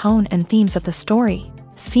about the tone and themes of the story.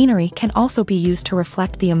 Scenery can also be used to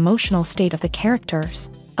reflect the emotional state of the characters.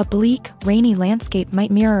 A bleak, rainy landscape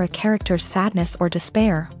might mirror a character's sadness or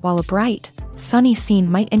despair, while a bright, sunny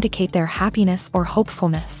scene might indicate their happiness or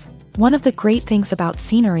hopefulness. One of the great things about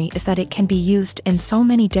scenery is that it can be used in so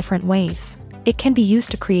many different ways. It can be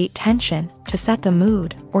used to create tension, to set the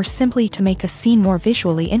mood, or simply to make a scene more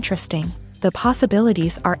visually interesting. The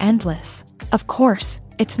possibilities are endless. Of course,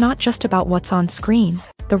 it's not just about what's on screen.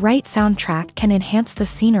 The right soundtrack can enhance the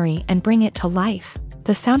scenery and bring it to life.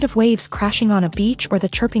 The sound of waves crashing on a beach or the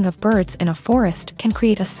chirping of birds in a forest can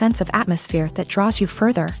create a sense of atmosphere that draws you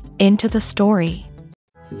further into the story.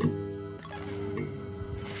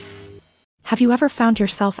 Have you ever found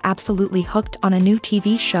yourself absolutely hooked on a new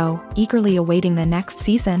TV show, eagerly awaiting the next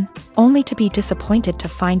season, only to be disappointed to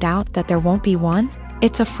find out that there won't be one?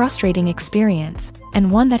 It's a frustrating experience,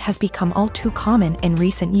 and one that has become all too common in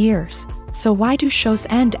recent years. So why do shows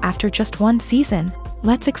end after just one season?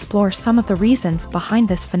 Let's explore some of the reasons behind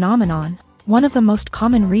this phenomenon. One of the most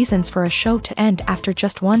common reasons for a show to end after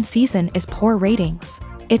just one season is poor ratings.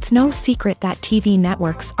 It's no secret that TV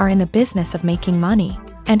networks are in the business of making money.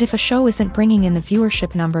 And if a show isn't bringing in the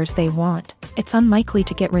viewership numbers they want, it's unlikely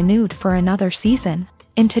to get renewed for another season.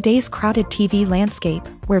 In today's crowded TV landscape,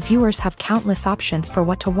 where viewers have countless options for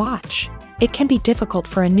what to watch, it can be difficult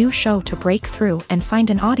for a new show to break through and find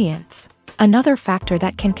an audience. Another factor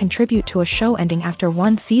that can contribute to a show ending after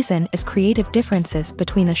one season is creative differences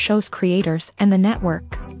between the show's creators and the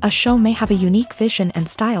network. A show may have a unique vision and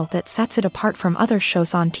style that sets it apart from other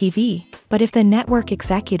shows on TV, but if the network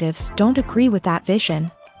executives don't agree with that vision,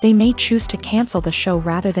 they may choose to cancel the show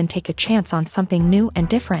rather than take a chance on something new and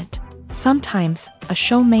different. Sometimes, a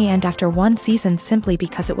show may end after one season simply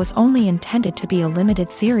because it was only intended to be a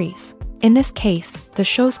limited series. In this case, the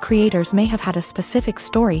show's creators may have had a specific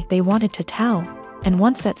story they wanted to tell, and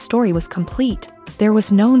once that story was complete, there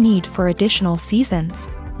was no need for additional seasons.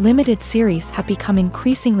 Limited series have become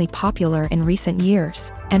increasingly popular in recent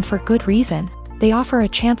years, and for good reason. They offer a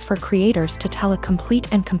chance for creators to tell a complete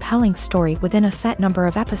and compelling story within a set number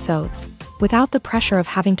of episodes, without the pressure of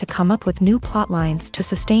having to come up with new plotlines to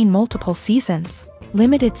sustain multiple seasons.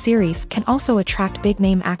 Limited series can also attract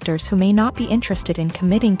big-name actors who may not be interested in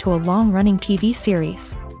committing to a long-running TV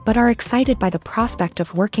series, but are excited by the prospect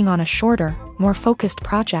of working on a shorter, more focused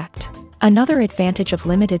project. Another advantage of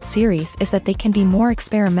limited series is that they can be more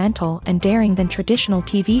experimental and daring than traditional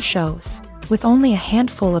TV shows. With only a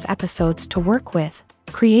handful of episodes to work with,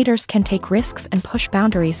 creators can take risks and push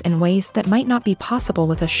boundaries in ways that might not be possible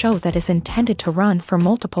with a show that is intended to run for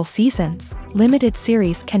multiple seasons. Limited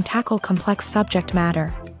series can tackle complex subject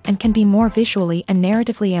matter, and can be more visually and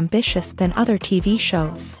narratively ambitious than other TV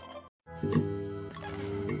shows.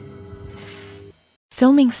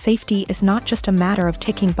 Filming safety is not just a matter of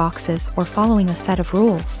ticking boxes or following a set of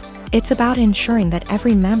rules. It's about ensuring that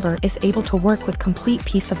every member is able to work with complete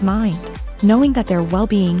peace of mind, knowing that their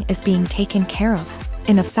well-being is being taken care of.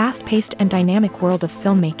 In a fast-paced and dynamic world of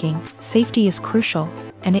filmmaking, safety is crucial,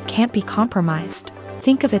 and it can't be compromised.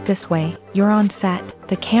 Think of it this way: you're on set,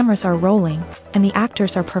 the cameras are rolling, and the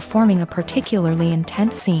actors are performing a particularly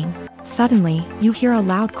intense scene. Suddenly, you hear a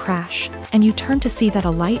loud crash, and you turn to see that a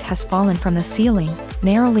light has fallen from the ceiling,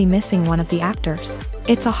 narrowly missing one of the actors.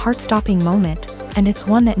 It's a heart-stopping moment, and it's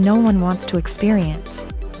one that no one wants to experience.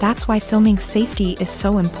 That's why filming safety is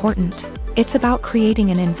so important. It's about creating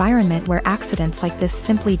an environment where accidents like this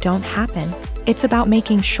simply don't happen. It's about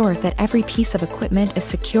making sure that every piece of equipment is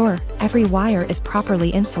secure, every wire is properly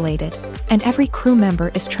insulated, and every crew member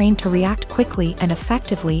is trained to react quickly and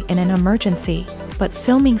effectively in an emergency. But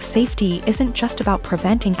filming safety isn't just about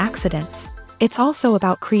preventing accidents. It's also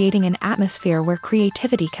about creating an atmosphere where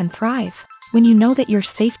creativity can thrive. When you know that your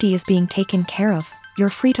safety is being taken care of, you're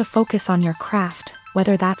free to focus on your craft,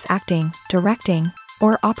 whether that's acting, directing,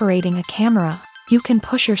 or operating a camera. You can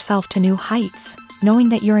push yourself to new heights, knowing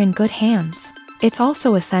that you're in good hands. It's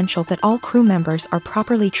also essential that all crew members are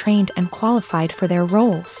properly trained and qualified for their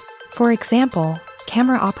roles. For example,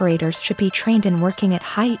 camera operators should be trained in working at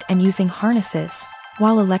height and using harnesses,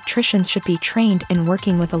 while electricians should be trained in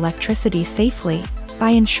working with electricity safely.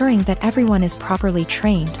 By ensuring that everyone is properly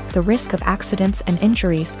trained, the risk of accidents and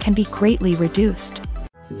injuries can be greatly reduced.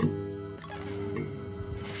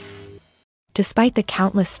 Despite the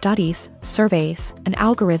countless studies, surveys, and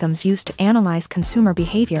algorithms used to analyze consumer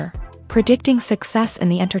behavior, predicting success in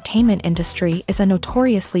the entertainment industry is a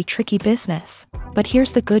notoriously tricky business. But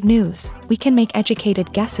here's the good news: we can make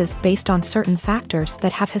educated guesses based on certain factors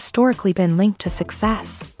that have historically been linked to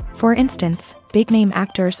success. For instance, big-name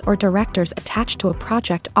actors or directors attached to a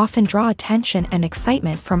project often draw attention and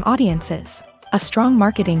excitement from audiences. A strong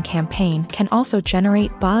marketing campaign can also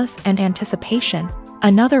generate buzz and anticipation.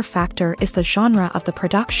 Another factor is the genre of the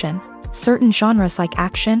production. Certain genres like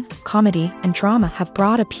action, comedy, and drama have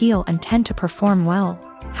broad appeal and tend to perform well.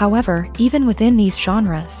 However, even within these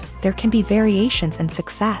genres, there can be variations in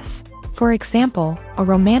success. For example, a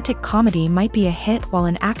romantic comedy might be a hit while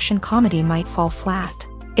an action comedy might fall flat.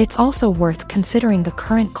 It's also worth considering the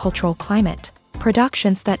current cultural climate.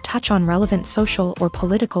 Productions that touch on relevant social or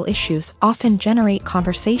political issues often generate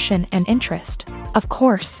conversation and interest. Of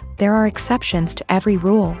course, there are exceptions to every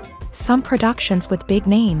rule. Some productions with big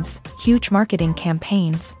names, huge marketing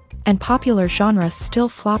campaigns, and popular genres still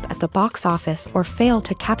flop at the box office or fail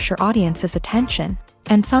to capture audiences' attention.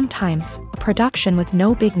 And sometimes, a production with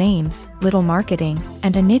no big names, little marketing,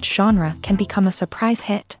 and a niche genre can become a surprise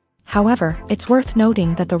hit. However, it's worth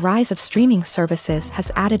noting that the rise of streaming services has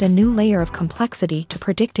added a new layer of complexity to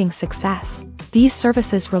predicting success. These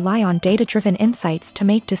services rely on data-driven insights to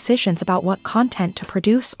make decisions about what content to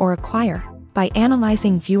produce or acquire. By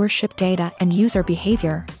analyzing viewership data and user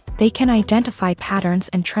behavior, they can identify patterns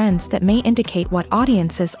and trends that may indicate what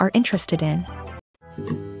audiences are interested in.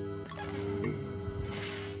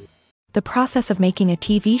 The process of making a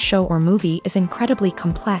TV show or movie is incredibly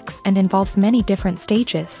complex and involves many different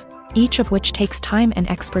stages, each of which takes time and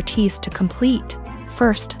expertise to complete.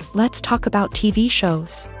 First, let's talk about TV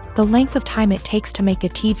shows. The length of time it takes to make a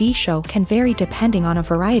TV show can vary depending on a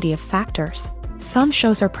variety of factors. Some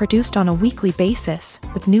shows are produced on a weekly basis,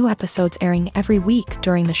 with new episodes airing every week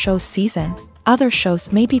during the show's season. Other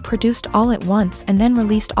shows may be produced all at once and then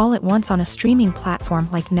released all at once on a streaming platform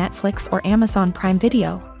like Netflix or Amazon Prime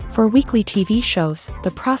Video. For weekly TV shows,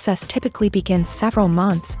 the process typically begins several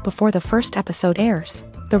months before the first episode airs.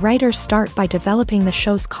 The writers start by developing the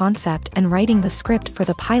show's concept and writing the script for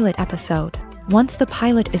the pilot episode. Once the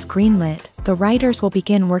pilot is greenlit, the writers will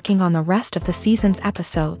begin working on the rest of the season's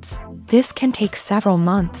episodes. This can take several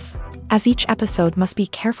months, as each episode must be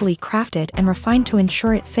carefully crafted and refined to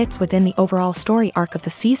ensure it fits within the overall story arc of the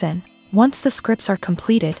season. Once the scripts are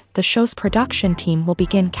completed, the show's production team will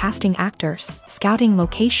begin casting actors, scouting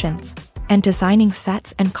locations, and designing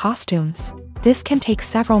sets and costumes. This can take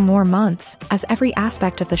several more months, as every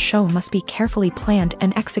aspect of the show must be carefully planned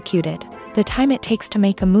and executed. The time it takes to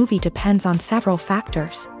make a movie depends on several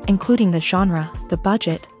factors, including the genre, the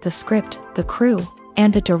budget, the script, the crew,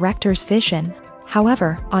 and the director's vision.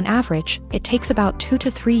 However, on average, it takes about 2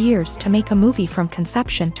 to 3 years to make a movie from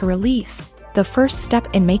conception to release. The first step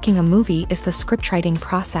in making a movie is the scriptwriting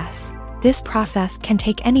process. This process can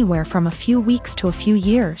take anywhere from a few weeks to a few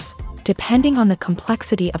years, depending on the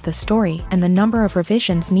complexity of the story and the number of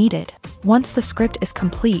revisions needed. Once the script is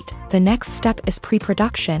complete, the next step is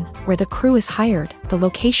pre-production, where the crew is hired, the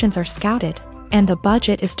locations are scouted, and the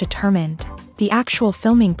budget is determined. The actual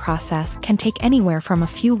filming process can take anywhere from a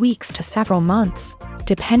few weeks to several months,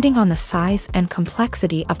 depending on the size and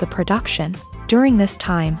complexity of the production. During this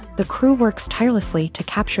time, the crew works tirelessly to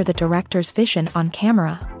capture the director's vision on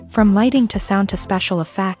camera. From lighting to sound to special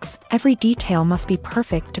effects, every detail must be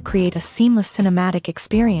perfect to create a seamless cinematic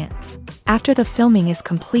experience. After the filming is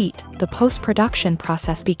complete, the post-production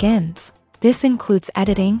process begins. This includes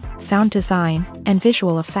editing, sound design, and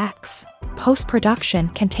visual effects. Post-production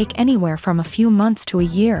can take anywhere from a few months to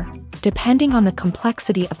a year, depending on the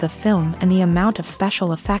complexity of the film and the amount of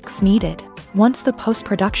special effects needed. Once the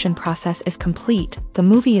post-production process is complete, the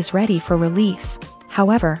movie is ready for release.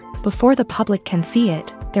 However, before the public can see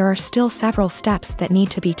it, there are still several steps that need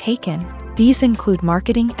to be taken. These include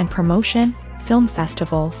marketing and promotion, film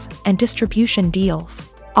festivals, and distribution deals.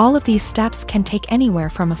 All of these steps can take anywhere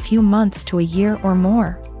from a few months to a year or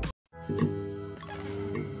more.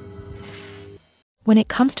 When it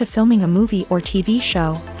comes to filming a movie or TV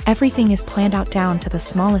show, everything is planned out down to the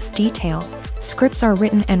smallest detail. Scripts are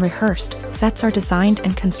written and rehearsed, sets are designed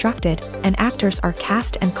and constructed, and actors are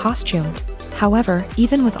cast and costumed. However,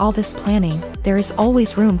 even with all this planning, there is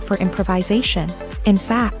always room for improvisation. In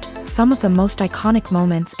fact, some of the most iconic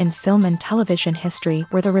moments in film and television history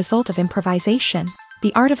were the result of improvisation.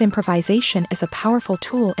 The art of improvisation is a powerful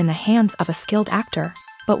tool in the hands of a skilled actor.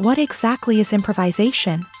 But what exactly is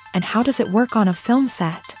improvisation, and how does it work on a film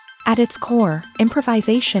set? At its core,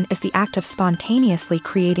 improvisation is the act of spontaneously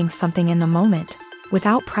creating something in the moment,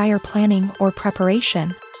 without prior planning or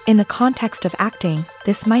preparation. In the context of acting,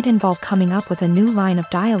 this might involve coming up with a new line of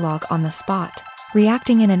dialogue on the spot,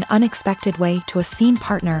 reacting in an unexpected way to a scene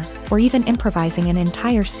partner, or even improvising an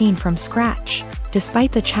entire scene from scratch.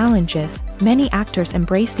 Despite the challenges, many actors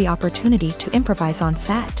embrace the opportunity to improvise on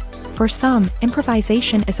set. For some,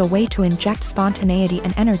 improvisation is a way to inject spontaneity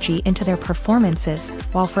and energy into their performances,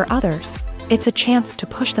 while for others, it's a chance to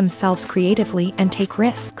push themselves creatively and take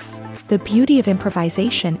risks. The beauty of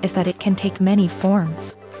improvisation is that it can take many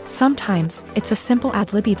forms. Sometimes, it's a simple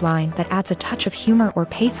ad-libbed line that adds a touch of humor or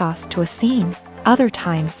pathos to a scene. Other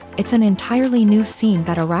times, it's an entirely new scene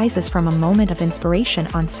that arises from a moment of inspiration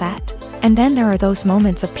on set. And then there are those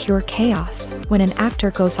moments of pure chaos, when an actor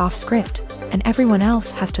goes off script, and everyone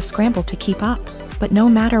else has to scramble to keep up. But no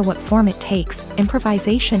matter what form it takes,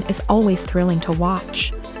 improvisation is always thrilling to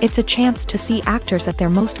watch. It's a chance to see actors at their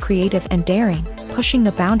most creative and daring, pushing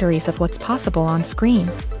the boundaries of what's possible on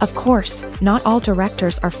screen. Of course, not all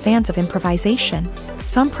directors are fans of improvisation.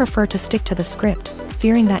 Some prefer to stick to the script,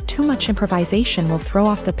 fearing that too much improvisation will throw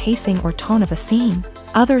off the pacing or tone of a scene.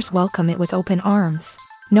 Others welcome it with open arms,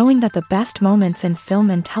 knowing that the best moments in film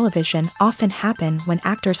and television often happen when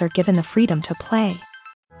actors are given the freedom to play.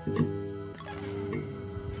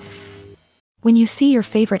 When you see your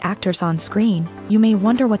favorite actors on screen, you may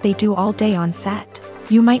wonder what they do all day on set.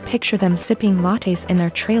 You might picture them sipping lattes in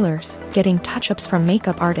their trailers, getting touch-ups from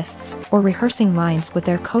makeup artists, or rehearsing lines with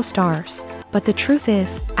their co-stars. But the truth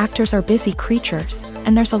is, actors are busy creatures,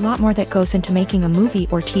 and there's a lot more that goes into making a movie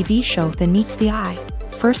or TV show than meets the eye.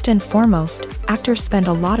 First and foremost, actors spend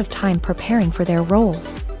a lot of time preparing for their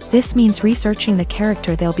roles. This means researching the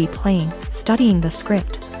character they'll be playing, studying the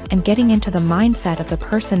script, and getting into the mindset of the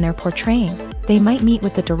person they're portraying. They might meet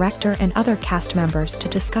with the director and other cast members to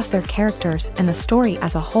discuss their characters and the story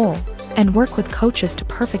as a whole, and work with coaches to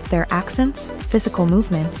perfect their accents, physical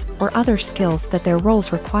movements, or other skills that their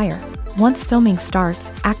roles require. Once filming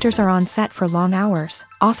starts, actors are on set for long hours,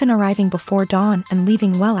 often arriving before dawn and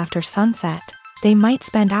leaving well after sunset. They might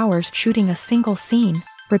spend hours shooting a single scene,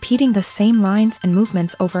 repeating the same lines and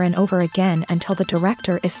movements over and over again until the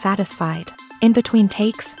director is satisfied. In between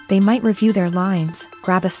takes, they might review their lines,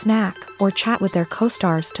 grab a snack, or chat with their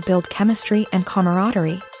co-stars to build chemistry and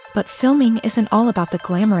camaraderie. But filming isn't all about the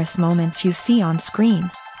glamorous moments you see on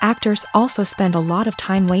screen. Actors also spend a lot of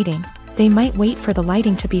time waiting. They might wait for the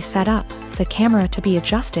lighting to be set up, the camera to be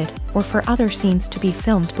adjusted, or for other scenes to be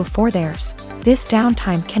filmed before theirs. This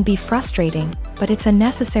downtime can be frustrating, but it's a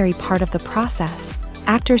necessary part of the process.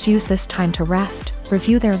 Actors use this time to rest,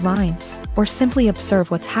 review their lines, or simply observe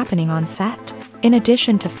what's happening on set. In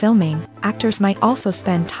addition to filming, actors might also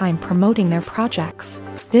spend time promoting their projects.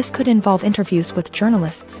 This could involve interviews with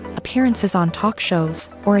journalists, appearances on talk shows,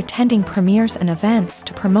 or attending premieres and events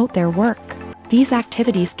to promote their work. These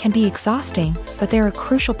activities can be exhausting, but they're a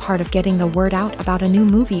crucial part of getting the word out about a new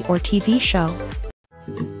movie or TV show.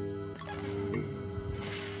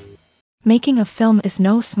 Making a film is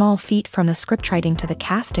no small feat. From the scriptwriting to the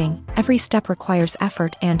casting, every step requires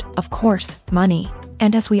effort and, of course, money.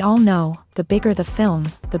 And as we all know, the bigger the film,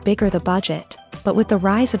 the bigger the budget. But with the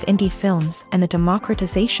rise of indie films and the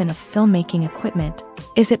democratization of filmmaking equipment,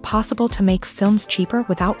 is it possible to make films cheaper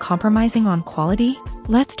without compromising on quality?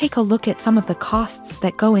 Let's take a look at some of the costs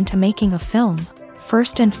that go into making a film.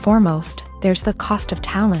 First and foremost, there's the cost of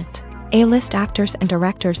talent. A-list actors and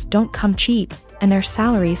directors don't come cheap, and their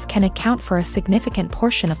salaries can account for a significant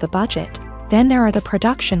portion of the budget. Then there are the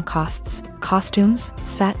production costs, costumes,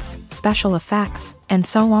 sets, special effects, and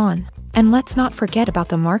so on. And let's not forget about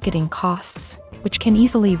the marketing costs, which can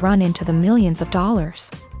easily run into the millions of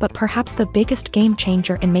dollars. But perhaps the biggest game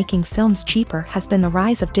changer in making films cheaper has been the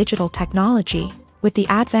rise of digital technology. With the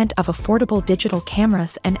advent of affordable digital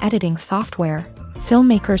cameras and editing software,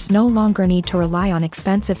 filmmakers no longer need to rely on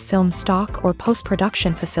expensive film stock or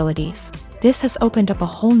post-production facilities. This has opened up a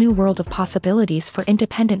whole new world of possibilities for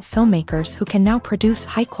independent filmmakers who can now produce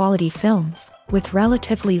high-quality films with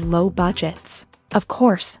relatively low budgets. Of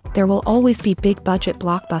course, there will always be big-budget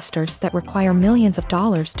blockbusters that require millions of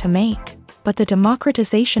dollars to make. But the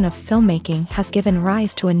democratization of filmmaking has given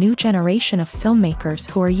rise to a new generation of filmmakers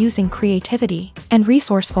who are using creativity and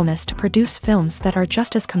resourcefulness to produce films that are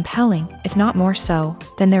just as compelling, if not more so,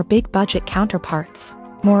 than their big-budget counterparts.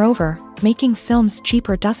 Moreover, making films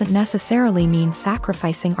cheaper doesn't necessarily mean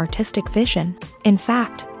sacrificing artistic vision. In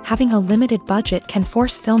fact, having a limited budget can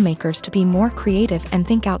force filmmakers to be more creative and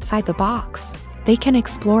think outside the box. They can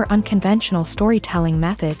explore unconventional storytelling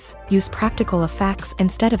methods, use practical effects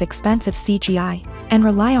instead of expensive CGI, and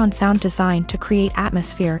rely on sound design to create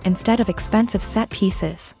atmosphere instead of expensive set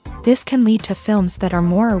pieces. This can lead to films that are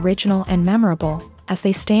more original and memorable, as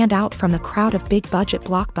they stand out from the crowd of big-budget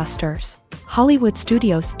blockbusters. Hollywood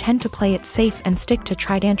studios tend to play it safe and stick to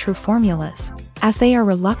tried-and-true formulas, as they are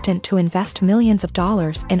reluctant to invest millions of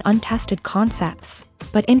dollars in untested concepts.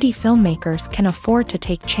 But indie filmmakers can afford to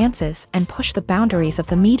take chances and push the boundaries of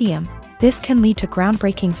the medium. This can lead to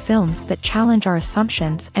groundbreaking films that challenge our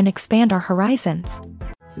assumptions and expand our horizons.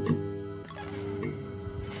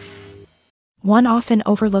 One often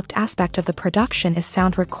overlooked aspect of the production is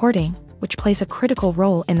sound recording, which plays a critical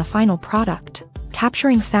role in the final product.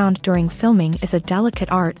 Capturing sound during filming is a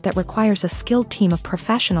delicate art that requires a skilled team of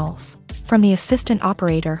professionals. From the assistant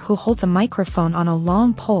operator who holds a microphone on a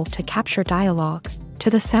long pole to capture dialogue, to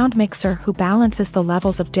the sound mixer who balances the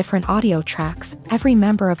levels of different audio tracks, every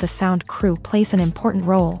member of the sound crew plays an important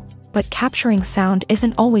role. But capturing sound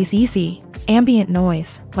isn't always easy. Ambient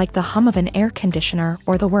noise, like the hum of an air conditioner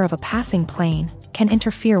or the whir of a passing plane, can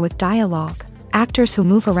interfere with dialogue. Actors who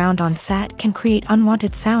move around on set can create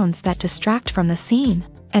unwanted sounds that distract from the scene.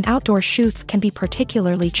 And outdoor shoots can be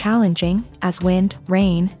particularly challenging, as wind,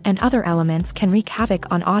 rain, and other elements can wreak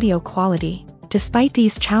havoc on audio quality. Despite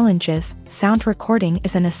these challenges, sound recording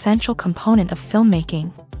is an essential component of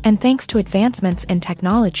filmmaking. And thanks to advancements in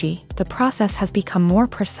technology, the process has become more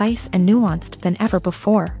precise and nuanced than ever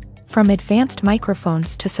before. From advanced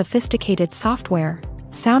microphones to sophisticated software,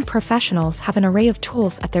 sound professionals have an array of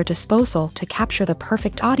tools at their disposal to capture the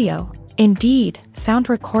perfect audio. Indeed, sound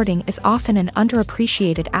recording is often an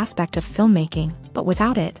underappreciated aspect of filmmaking, but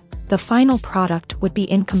without it, the final product would be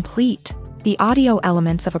incomplete. The audio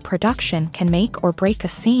elements of a production can make or break a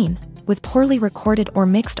scene, with poorly recorded or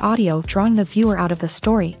mixed audio drawing the viewer out of the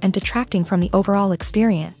story and detracting from the overall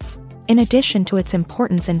experience. In addition to its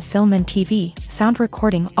importance in film and TV, sound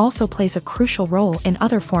recording also plays a crucial role in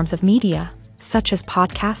other forms of media, such as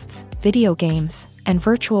podcasts, video games, and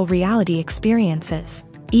virtual reality experiences.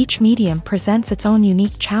 Each medium presents its own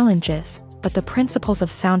unique challenges, but the principles of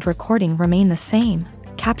sound recording remain the same: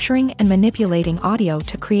 capturing and manipulating audio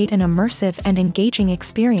to create an immersive and engaging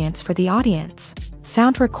experience for the audience.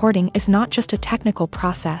 Sound recording is not just a technical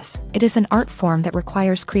process, it is an art form that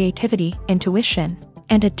requires creativity, intuition,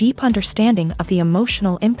 and a deep understanding of the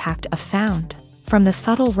emotional impact of sound. From the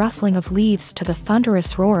subtle rustling of leaves to the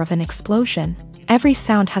thunderous roar of an explosion, every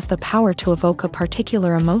sound has the power to evoke a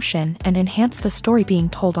particular emotion and enhance the story being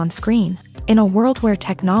told on screen. In a world where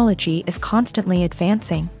technology is constantly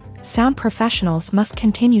advancing, sound professionals must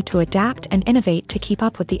continue to adapt and innovate to keep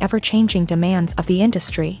up with the ever-changing demands of the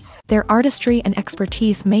industry. Their artistry and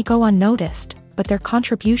expertise may go unnoticed, but their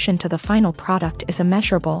contribution to the final product is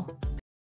immeasurable.